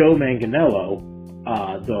Joe Manganiello,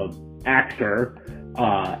 the actor,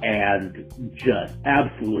 and just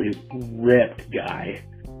absolutely ripped guy,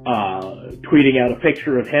 tweeting out a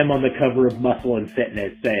picture of him on the cover of Muscle and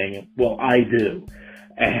Fitness saying, well, I do.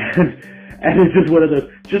 And it's just one of those,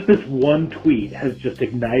 just this one tweet has just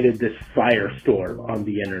ignited this firestorm on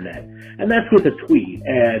the internet. And that's with a tweet.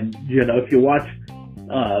 And, you know, if you watch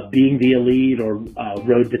Being the Elite or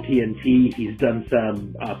Road to TNT, he's done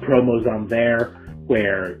some promos on there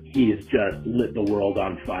where he's just lit the world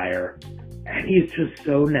on fire. And he's just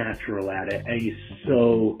so natural at it, and he's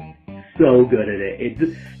so good at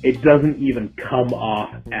it. It doesn't even come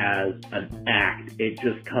off as an act. It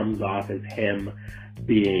just comes off as him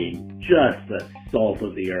being just the salt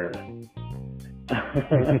of the earth.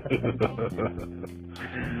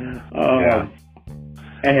 Yeah.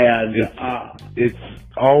 And it's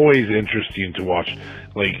always interesting to watch,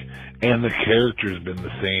 like, and the character's been the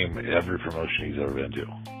same every promotion he's ever been to.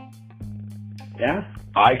 Yeah.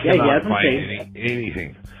 I cannot find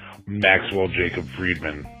anything. Maxwell Jacob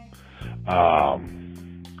Friedman.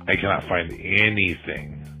 I cannot find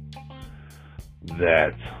anything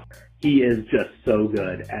that... He is just so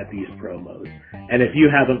good at these promos. And if you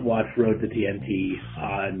haven't watched Road to TNT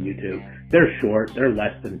on YouTube, they're short. They're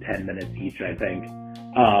less than 10 minutes each, I think.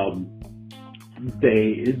 And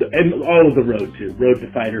all of the Road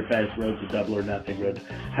to Fyter Fest, Road to Double or Nothing,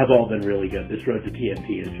 have all been really good. This Road to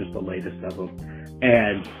TNT is just the latest of them.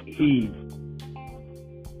 And he,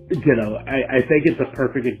 you know, I think it's a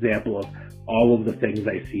perfect example of all of the things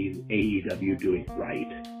I see AEW doing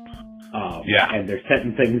right. Yeah. And they're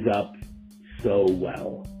setting things up so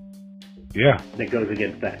well. Yeah. That goes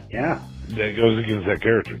against that. Yeah. That goes against that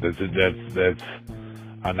character. That's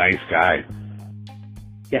a nice guy.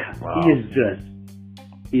 Yeah. Wow.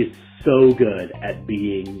 He is so good at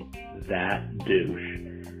being that douche.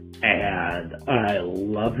 And I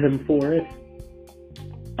love him for it.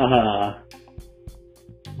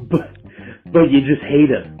 But you just hate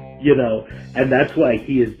him, you know, and that's why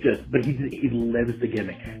he is just, but he lives the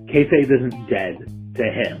gimmick. Kayfabe isn't dead to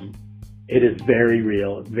him. It is very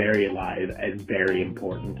real, very alive, and very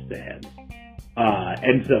important to him.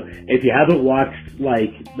 And so if you haven't watched,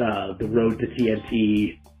 like, the Road to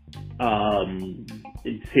TNT,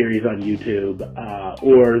 series on YouTube,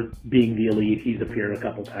 or Being the Elite, he's appeared a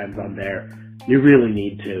couple times on there, you really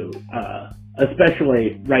need to,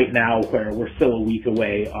 especially right now where we're still a week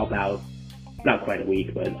away, not quite a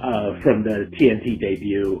week, but from the TNT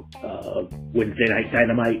debut, Wednesday Night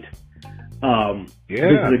Dynamite. This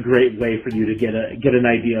is a great way for you to get an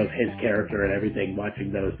idea of his character and everything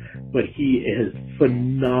watching those. But he is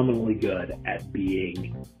phenomenally good at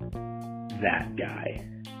being that guy.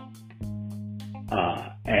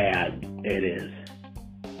 And it is.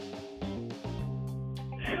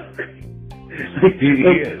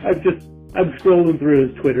 I'm scrolling through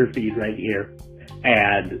his Twitter feed right here.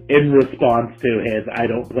 And in response to his I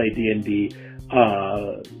don't play D&D,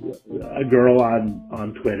 a girl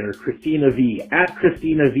on Twitter, Christina V, at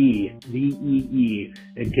Christina V, V-E-E,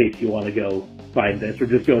 in case you want to go find this, or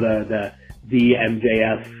just go to the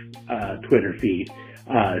MJF Twitter feed.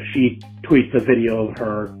 She tweets a video of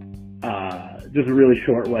her, just a really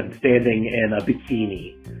short one, standing in a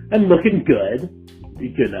bikini and looking good.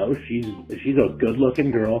 You know, she's a good-looking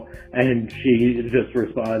girl, and she just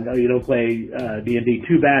responds, "Oh, you don't play D&D?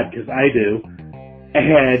 Too bad, because I do."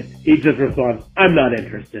 And he just responds, "I'm not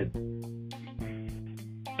interested."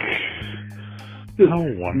 How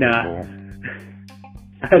wonderful. Nah,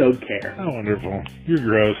 I don't care. How wonderful. You're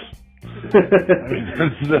gross. I mean,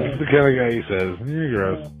 that's the kind of guy he says. You're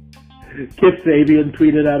gross. Kip Sabian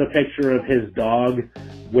tweeted out a picture of his dog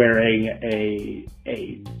wearing a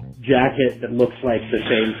jacket that looks like the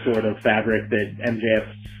same sort of fabric that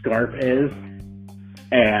MJF's scarf is.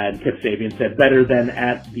 And Kip Sabian said, "Better than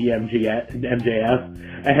at the MJF."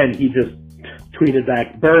 And he just tweeted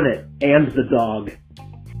back, "Burn it, and the dog."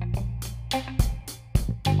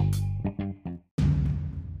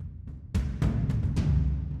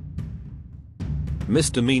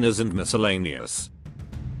 Misdemeanors and miscellaneous.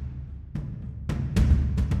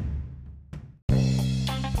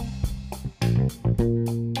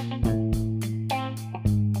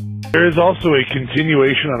 There is also a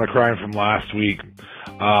continuation on a crime from last week.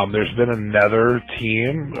 There's been another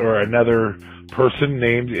team or another person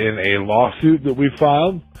named in a lawsuit that we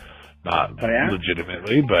filed. Not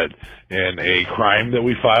legitimately, but in a crime that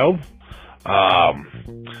we filed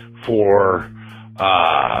for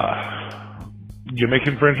gimmick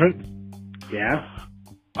infringement. Yeah.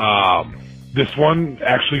 This one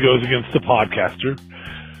actually goes against the podcaster.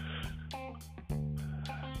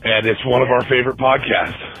 And it's one of our favorite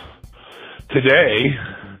podcasts. Today,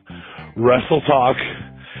 Wrestle Talk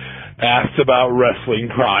asked about wrestling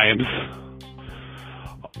crimes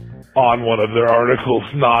on one of their articles,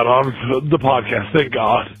 not on the podcast, thank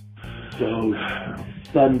God. Those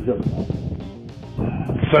sons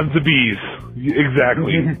of bees.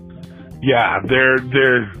 Exactly. Yeah, they're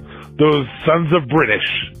those sons of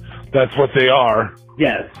British. That's what they are.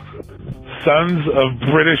 Yes. Sons of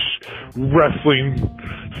British wrestling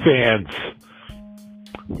fans.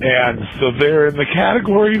 And so they're in the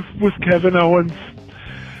category with Kevin Owens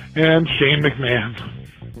and Shane McMahon.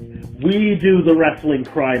 We do the wrestling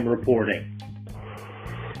crime reporting.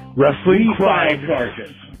 Wrestling crime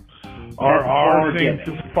charges are our thing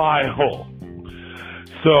to file.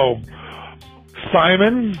 So,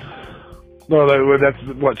 Simon, no, that's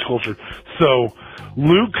what's culture. So,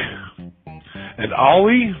 Luke and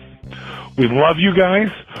Ollie, we love you guys.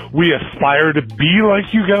 We aspire to be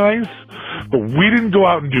like you guys. But we didn't go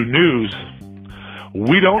out and do news.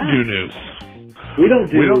 We don't do news. We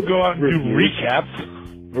don't go out and do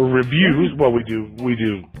recaps or reviews. Well, we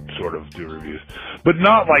do sort of do reviews, but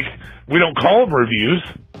not like we don't call them reviews.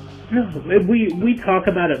 No, we talk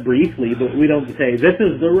about it briefly, but we don't say this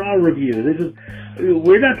is the Raw review.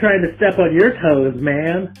 We're not trying to step on your toes,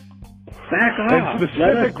 man. Back off.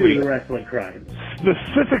 Let us do the wrestling crimes.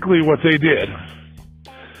 Specifically, what they did,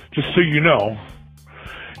 just so you know,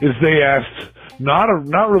 is they asked not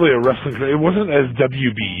really a wrestling. It wasn't as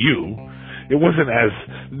WBU. It wasn't as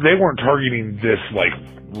they weren't targeting this like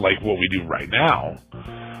what we do right now.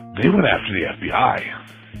 They went after the FBI.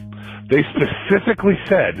 They specifically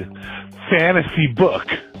said fantasy book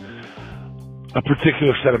a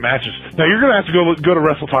particular set of matches. Now you're going to have to go to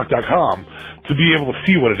WrestleTalk.com to be able to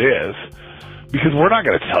see what it is, because we're not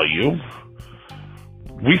going to tell you.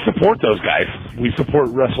 We support those guys. We support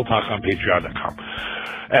WrestleTalk on Patreon.com.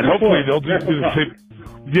 And hopefully they'll do the same.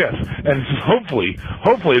 Yes, and hopefully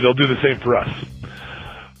they'll do the same for us.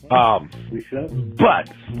 We should. But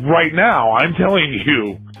right now, I'm telling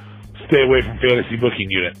you, stay away from Fantasy Booking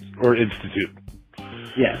Unit or Institute.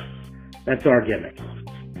 Yes, that's our gimmick.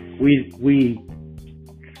 We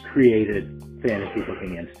created Fantasy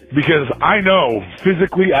Booking Institute because I know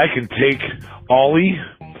physically I can take Ollie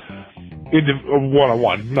into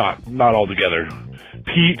one-on-one, not all together.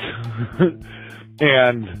 Pete.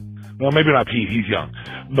 And, well, maybe not Pete, he's young.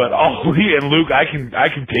 But Ollie and Luke, I can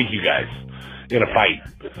take you guys in a fight.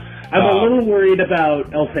 I'm a little worried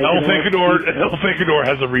about El Facador. El Facador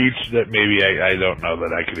has a reach that maybe I don't know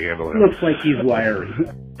that I can handle him. Looks like he's wiry.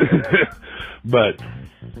 But,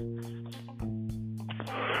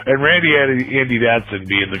 and Andy Dadson,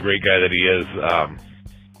 being the great guy that he is,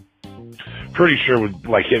 pretty sure would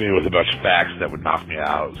hit me with a bunch of facts that would knock me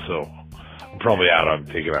out. So I'm probably out on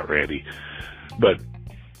taking out Randy. But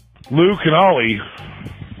Luke and Ollie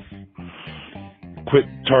quit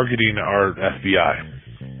targeting our FBI.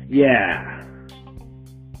 Yeah.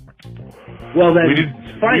 Well, then, We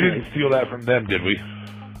didn't steal that from them, did we?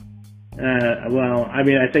 Well, I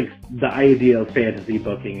mean, I think the idea of fantasy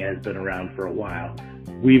booking has been around for a while.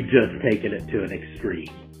 We've just taken it to an extreme.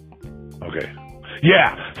 Okay.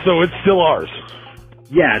 Yeah, so it's still ours.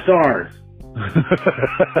 Yeah, it's ours.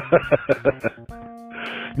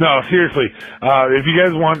 No, seriously. If you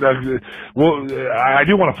guys want, I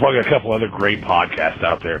do want to plug a couple other great podcasts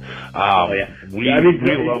out there. We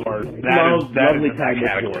love ours. Lovely Time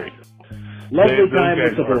with the Boys. Lovely Time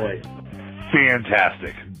with the Boys.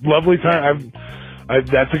 Fantastic. Lovely Time.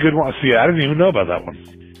 That's a good one. See, I didn't even know about that one.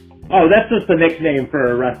 Oh, that's just the nickname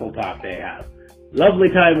for a Wrestle Talk they have. Lovely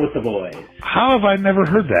Time with the Boys. How have I never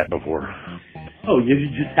heard that before? Oh, you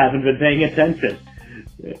just haven't been paying attention.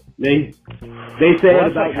 They say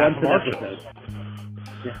it about once an episode.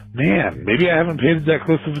 Yeah. Man, maybe I haven't paid that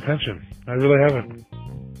close of attention. I really haven't.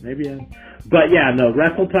 Maybe I... But yeah, no,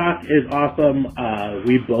 Wrestle Talk is awesome.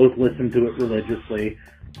 We both listen to it religiously.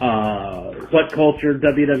 What Culture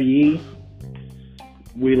WWE,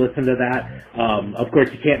 we listen to that. Of course,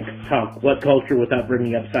 you can't talk What Culture without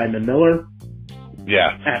bringing up Simon Miller.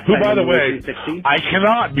 Yeah. Who, by the way, I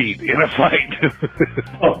cannot beat in a fight.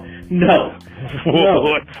 Oh, no.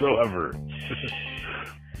 Whatsoever.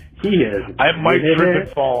 He is. I might trip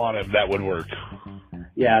and fall on him. That would work.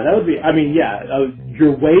 Yeah, that would be, I mean, yeah,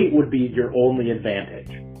 your weight would be your only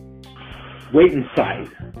advantage. Weight and size.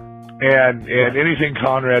 And anything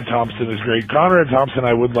Conrad Thompson is great. Conrad Thompson,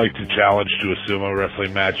 I would like to challenge to a sumo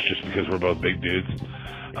wrestling match just because we're both big dudes.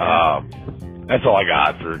 That's all I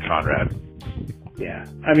got for Conrad. Yeah.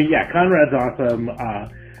 I mean, yeah, Conrad's awesome. I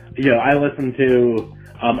listen to,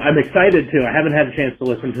 I'm excited to, I haven't had a chance to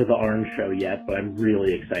listen to the Orange Show yet, but I'm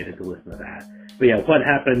really excited to listen to that. But yeah, what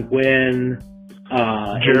happened when,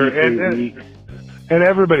 and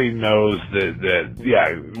everybody knows that,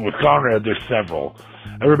 with Conrad, there's several.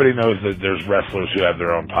 Everybody knows that there's wrestlers who have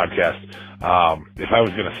their own podcast. If I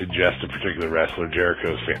was going to suggest a particular wrestler,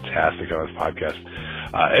 Jericho is fantastic on his podcast.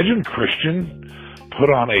 Edge and Christian put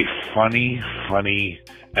on a funny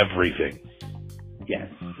everything. Yes,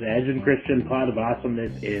 the Edge and Christian Pod of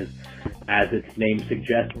Awesomeness is, as its name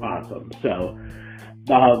suggests, awesome. So,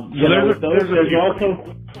 there's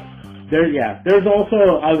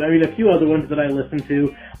also a few other ones that I listen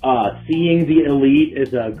to. Seeing the Elite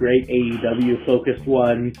is a great AEW focused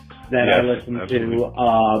one that I listen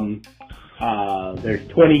to. There's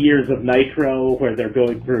 20 Years of Nitro, where they're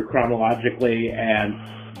going through chronologically and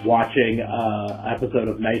watching an episode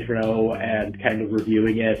of Nitro and kind of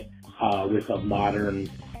reviewing it with a modern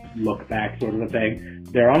look back sort of a thing.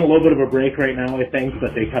 They're on a little bit of a break right now, I think,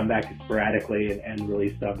 but they come back sporadically and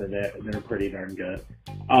release stuff, and they're pretty darn good.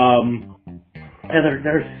 And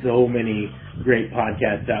there's so many great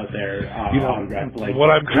podcasts out there on wrestling. What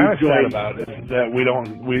I'm kind of sad about is that we don't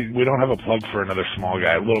have a plug for another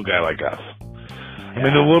little guy like us. Yeah. I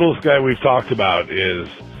mean, the littlest guy we've talked about is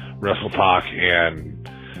Wrestle Talk and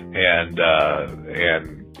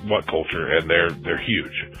What Culture, and they're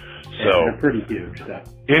huge. So they're pretty huge. So.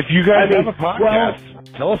 If you guys have a podcast,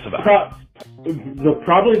 tell us about it.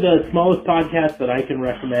 Probably the smallest podcast that I can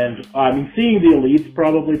recommend. I mean, Seeing the Elite's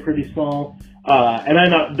probably pretty small. And I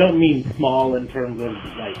don't mean small in terms of,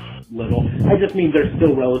 like, little. I just mean they're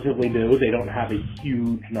still relatively new. They don't have a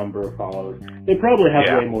huge number of followers. They probably have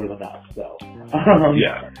way more than us, though. But,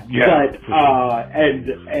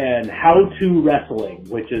 and How to Wrestling,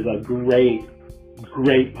 which is a great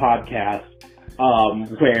podcast,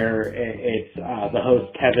 where it's the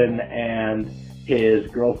host Kevin and his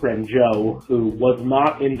girlfriend Jo, who was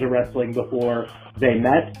not into wrestling before they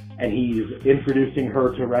met, and he's introducing her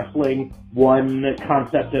to wrestling one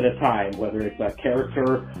concept at a time, whether it's a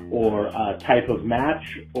character or a type of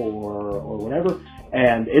match or whatever.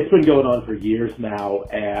 And it's been going on for years now,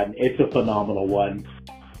 and it's a phenomenal one.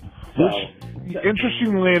 So,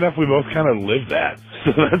 interestingly enough, we both kind of live that,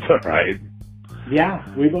 so that's all right. Yeah,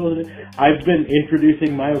 I've been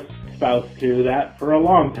introducing my spouse to that for a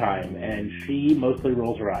long time, and she mostly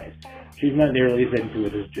rolls her eyes. She's not nearly as into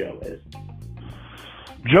it as Jo is.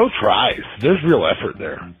 Jo tries. There's real effort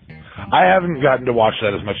there. I haven't gotten to watch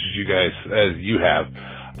that as much as you have,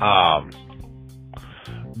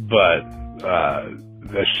 but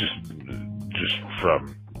that's just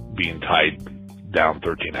from being tied down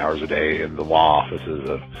 13 hours a day in the law offices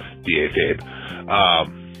of D.A. Fabe.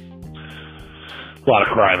 A lot of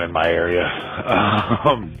crime in my area,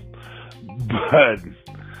 but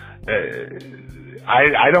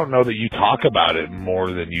I don't know that you talk about it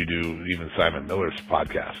more than you do even Simon Miller's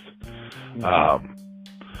podcast.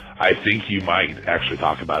 I think you might actually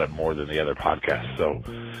talk about it more than the other podcasts. So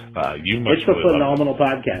you must. It's a phenomenal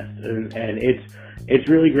podcast, and It's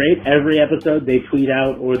really great. Every episode they tweet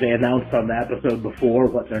out or they announce on the episode before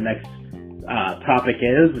what their next topic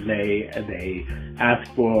is. They ask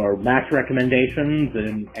for match recommendations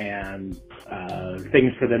and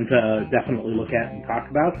things for them to definitely look at and talk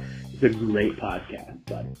about. It's a great podcast.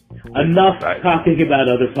 But enough talking about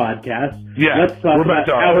other podcasts. Yeah, let's talk about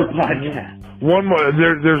our podcast. One more.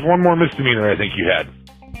 There's one more misdemeanor I think you had.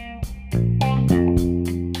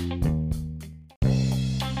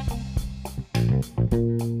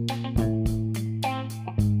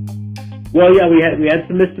 Well, yeah, we had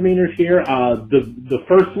some misdemeanors here. The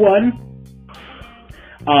first one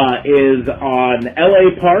is on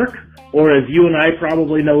L.A. Park, or as you and I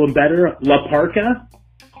probably know him better, La Parka.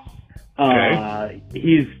 Okay.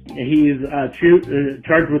 He's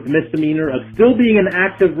charged with the misdemeanor of still being an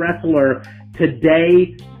active wrestler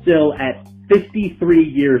today, still at 53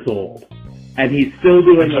 years old, and he's still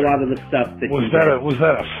doing a lot of the stuff that was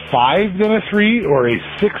that a 5 then a 3 or a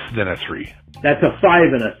 6 then a 3? That's a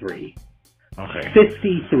 5 and a 3. Okay.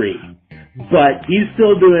 53. But he's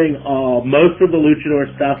still doing most of the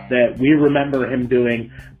luchador stuff that we remember him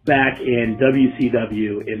doing back in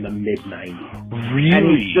WCW in the mid-90s. Really?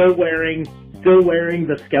 And he's still wearing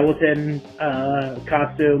the skeleton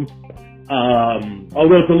costume.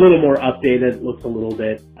 Although it's a little more updated, looks a little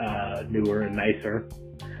bit newer and nicer.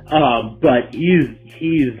 But he's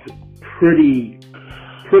pretty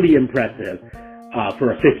impressive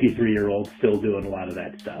for a 53-year-old still doing a lot of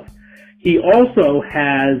that stuff. He also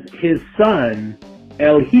has his son,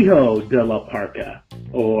 El Hijo de la Parka,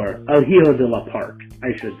 or El Hijo de la Park,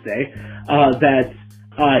 I should say. That's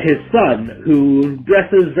his son, who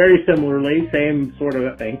dresses very similarly, same sort of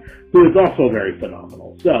a thing, who is also very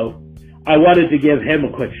phenomenal. So I wanted to give him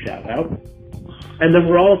a quick shout out. And then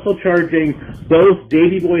we're also charging both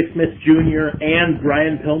Davey Boy Smith Jr. and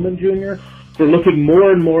Brian Pillman Jr. for looking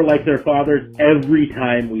more and more like their fathers every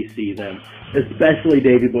time we see them, especially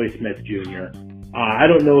Davey Boy Smith Jr. I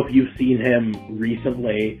don't know if you've seen him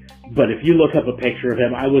recently, but if you look up a picture of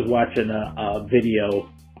him, I was watching a video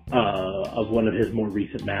of one of his more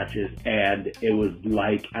recent matches, and it was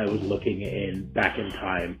like I was looking back in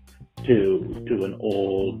time to an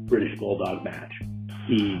old British Bulldog match.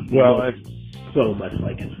 He looks so much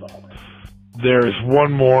like his father. There's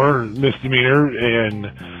one more misdemeanor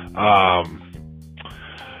in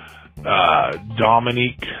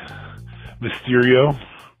Dominic Mysterio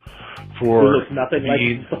for looks nothing like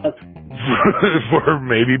his father. for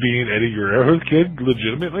maybe being Eddie Guerrero's kid,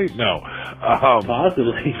 legitimately? No.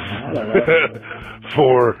 Possibly. I don't know.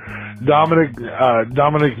 For Dominic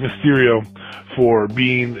Mysterio for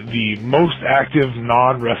being the most active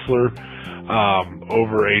non-wrestler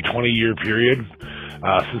over a 20-year period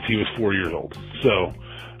since he was 4 years old. So,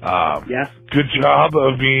 good job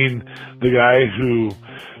of being the guy who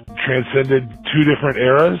transcended 2 different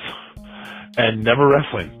eras and never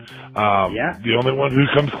wrestling. The only one who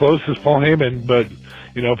comes close is Paul Heyman, but,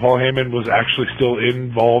 Paul Heyman was actually still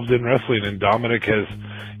involved in wrestling, and Dominic has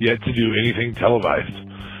yet to do anything televised.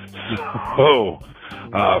 So,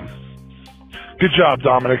 good job,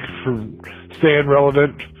 Dominic, for staying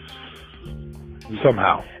relevant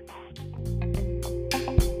somehow.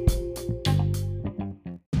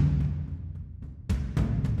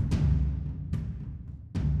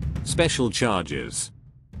 Special charges.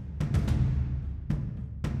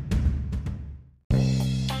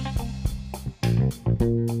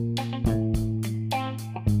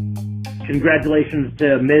 Congratulations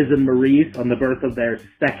to Miz and Maurice on the birth of their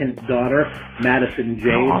second daughter, Madison Jade,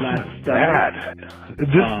 last Sunday.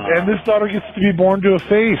 And this daughter gets to be born to a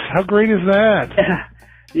face. How great is that?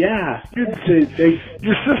 Yeah. Your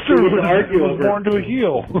sister was born to a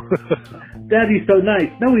heel. Daddy's so nice.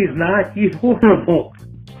 No, he's not. He's horrible.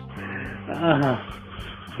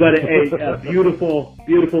 But a beautiful,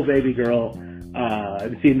 beautiful baby girl.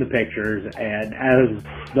 I've seen the pictures, and as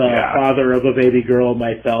the father of a baby girl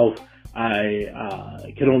myself, I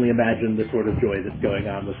can only imagine the sort of joy that's going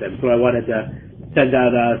on with them. So I wanted to send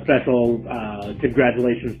out a special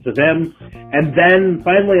congratulations to them. And then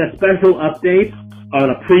finally a special update on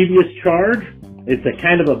a previous charge. It's a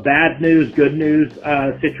kind of a bad news, good news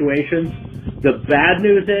situation. The bad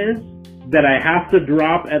news is that I have to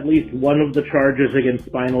drop at least one of the charges against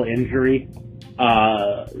spinal injury.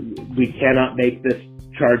 We cannot make this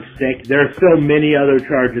charge stick. There are still many other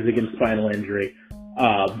charges against spinal injury.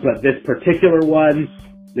 But this particular one,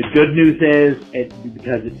 the good news is,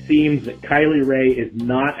 because it seems that Kylie Ray is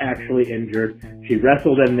not actually injured. She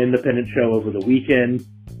wrestled at an independent show over the weekend.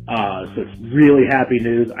 So it's really happy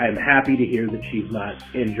news. I'm happy to hear that she's not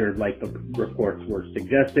injured like the reports were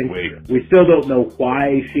suggesting. We still don't know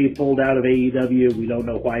why she pulled out of AEW. We don't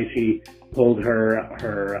know why she pulled her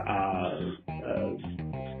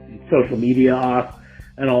social media off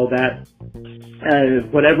and all that.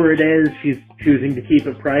 Whatever it is, she's choosing to keep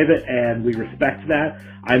it private, and we respect that.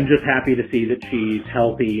 I'm just happy to see that she's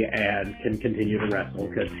healthy and can continue to wrestle,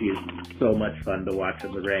 because she's so much fun to watch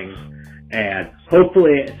in the ring. And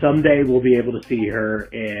hopefully someday we'll be able to see her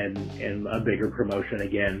in a bigger promotion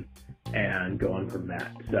again and go on from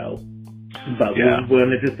that. So, but yeah. we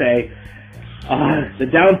wanted to say, the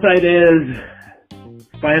downside is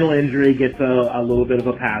spinal injury gets a little bit of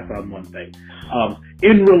a pass on one thing.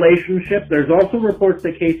 In relationship, there's also reports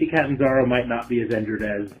that Kacy Catanzaro might not be as injured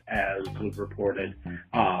as was reported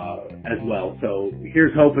as well. So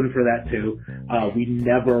here's hoping for that too. We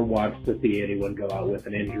never want to see anyone go out with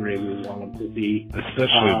an injury. We want them to see,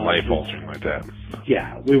 especially life-altering like that.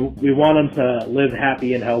 Yeah, we want them to live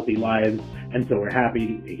happy and healthy lives, and so we're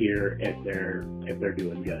happy to hear if they're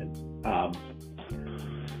doing good.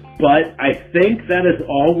 But I think that is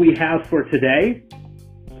all we have for today.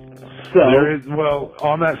 So, well,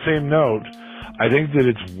 on that same note, I think that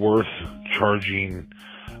it's worth charging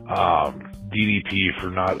DDP for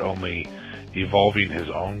not only evolving his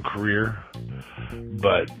own career,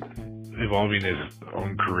 but evolving his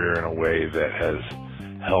own career in a way that has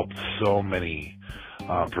helped so many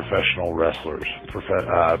professional wrestlers,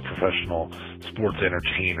 professional sports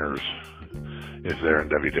entertainers, if they're in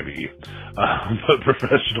WWE, but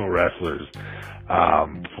professional wrestlers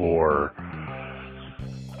for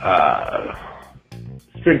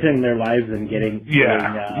strengthening their lives and getting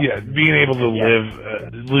being able to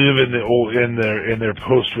live in their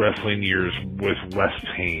post wrestling years with less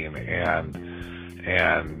pain and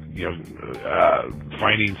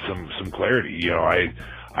finding some clarity.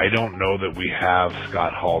 I don't know that we have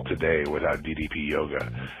Scott Hall today without DDP Yoga,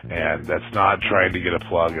 and that's not trying to get a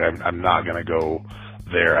plug. I'm not going to go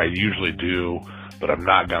there. I usually do, but I'm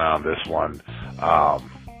not going to on this one.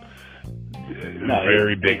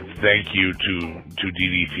 Very big thank you to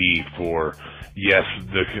DDP for, yes,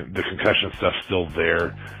 the concussion stuff's still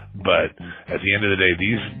there, but at the end of the day,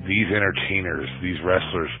 these entertainers, these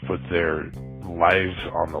wrestlers put their lives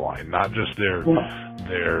on the line, not just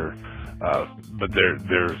but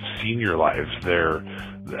their senior lives,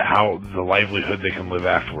 how the livelihood they can live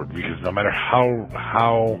afterward. Because no matter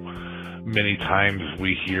how many times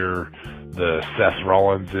we hear the Seth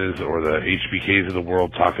Rollinses or the HBKs of the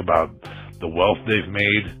world talk about the wealth they've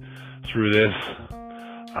made through this,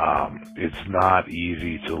 it's not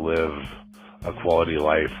easy to live a quality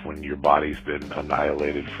life when your body's been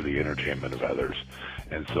annihilated for the entertainment of others.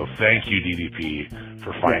 And so thank you, DDP,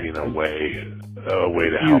 for finding a way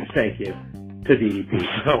to help. Thank you to DDP.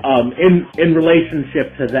 In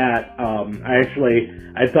relationship to that,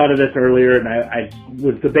 I thought of this earlier, and I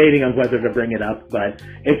was debating on whether to bring it up, but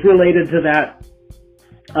it's related to that.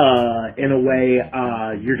 In a way,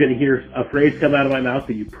 you're going to hear a phrase come out of my mouth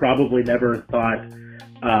that you probably never thought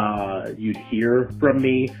you'd hear from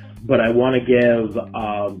me, but I want to give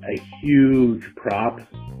a huge props,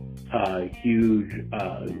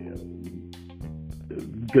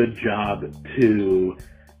 good job to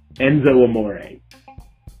Enzo Amore.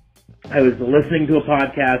 I was listening to a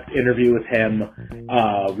podcast interview with him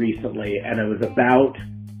recently, and it was about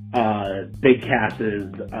Big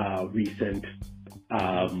Cass's recent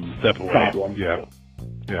problem. Yeah.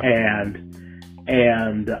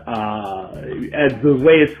 And the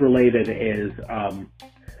way it's related is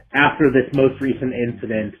after this most recent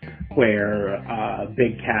incident where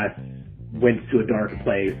Big Cass went to a dark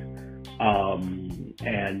place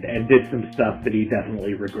and did some stuff that he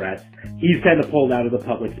definitely regrets. He's kind of pulled out of the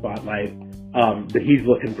public spotlight, but he's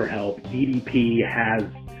looking for help. DDP has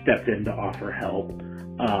stepped in to offer help.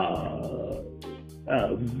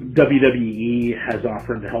 WWE has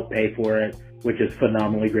offered to help pay for it, which is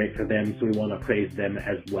phenomenally great for them, so we want to praise them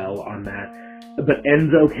as well on that. But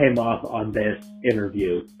Enzo came off on this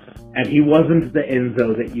interview, and he wasn't the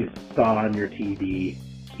Enzo that you saw on your TV.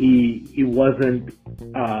 He wasn't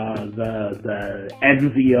the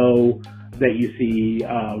NZO that you see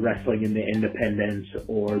wrestling in the independents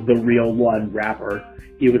or the Real One rapper.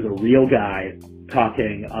 He was a real guy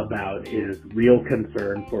talking about his real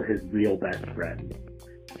concern for his real best friend.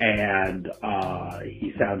 And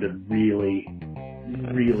he sounded really,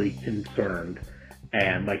 really concerned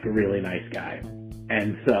and like a really nice guy.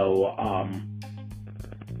 And so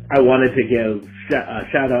I wanted to give a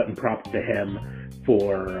shout out and props to him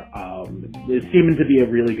for seeming to be a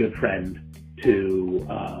really good friend to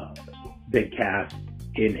Big Cass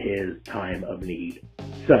in his time of need.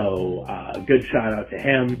 So good shout out to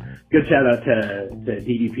him. Good shout out to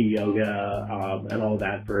DDP Yoga and all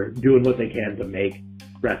that for doing what they can to make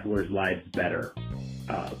wrestlers' lives better.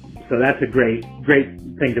 So that's a great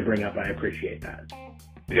thing to bring up. I appreciate that.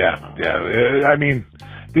 Yeah. I mean,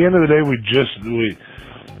 at the end of the day,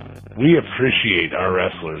 we appreciate our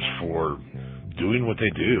wrestlers for doing what they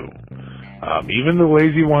do. Even the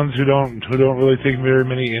lazy ones who don't really take very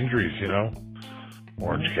many injuries,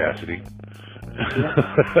 Orange Cassidy.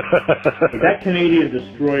 That Canadian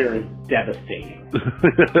Destroyer is devastating.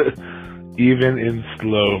 Even in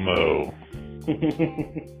slow-mo.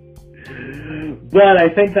 But I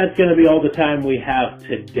think that's going to be all the time we have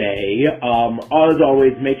today. As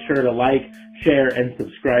always, make sure to like, share, and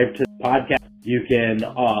subscribe to the podcast. You can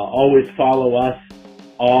always follow us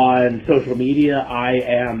on social media. I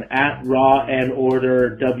am at Raw and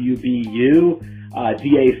Order WBU.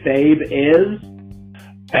 DA Fabe is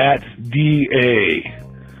at DAIMK,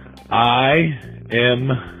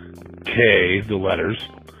 the letters,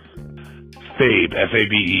 Fabe,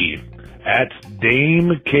 F-A-B-E, at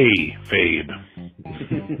Dame K Fabe.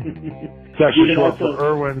 It's actually short for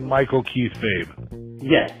Erwin Michael Keith Fabe.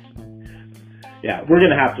 Yes. Yeah, we're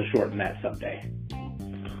going to have to shorten that someday.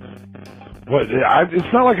 What?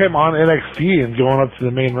 It's not like I'm on NXT and going up to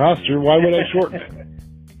the main roster. Why would I shorten it?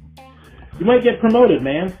 You might get promoted,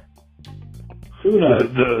 man. Who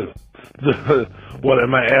knows? What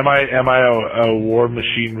am I a War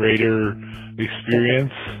Machine Raider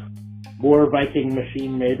experience? War Viking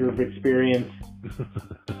Machine Raider experience.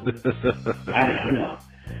 I don't know.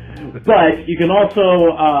 But you can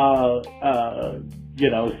also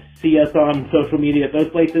see us on social media at those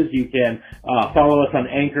places. You can follow us on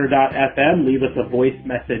Anchor.fm. Leave us a voice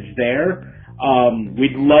message there.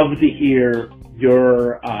 We'd love to hear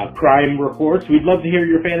your crime reports. We'd love to hear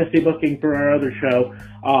your fantasy booking for our other show.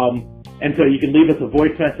 And so you can leave us a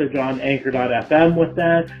voice message on Anchor.fm with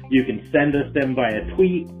that. You can send us them via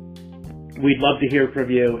tweet. We'd love to hear from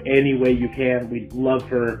you any way you can. We'd love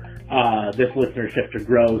for this listenership to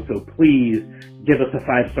grow. So please give us a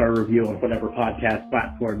 5-star review on whatever podcast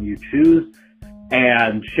platform you choose.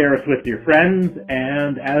 And share us with your friends.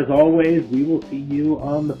 And as always, we will see you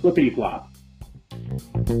on the flippity flop.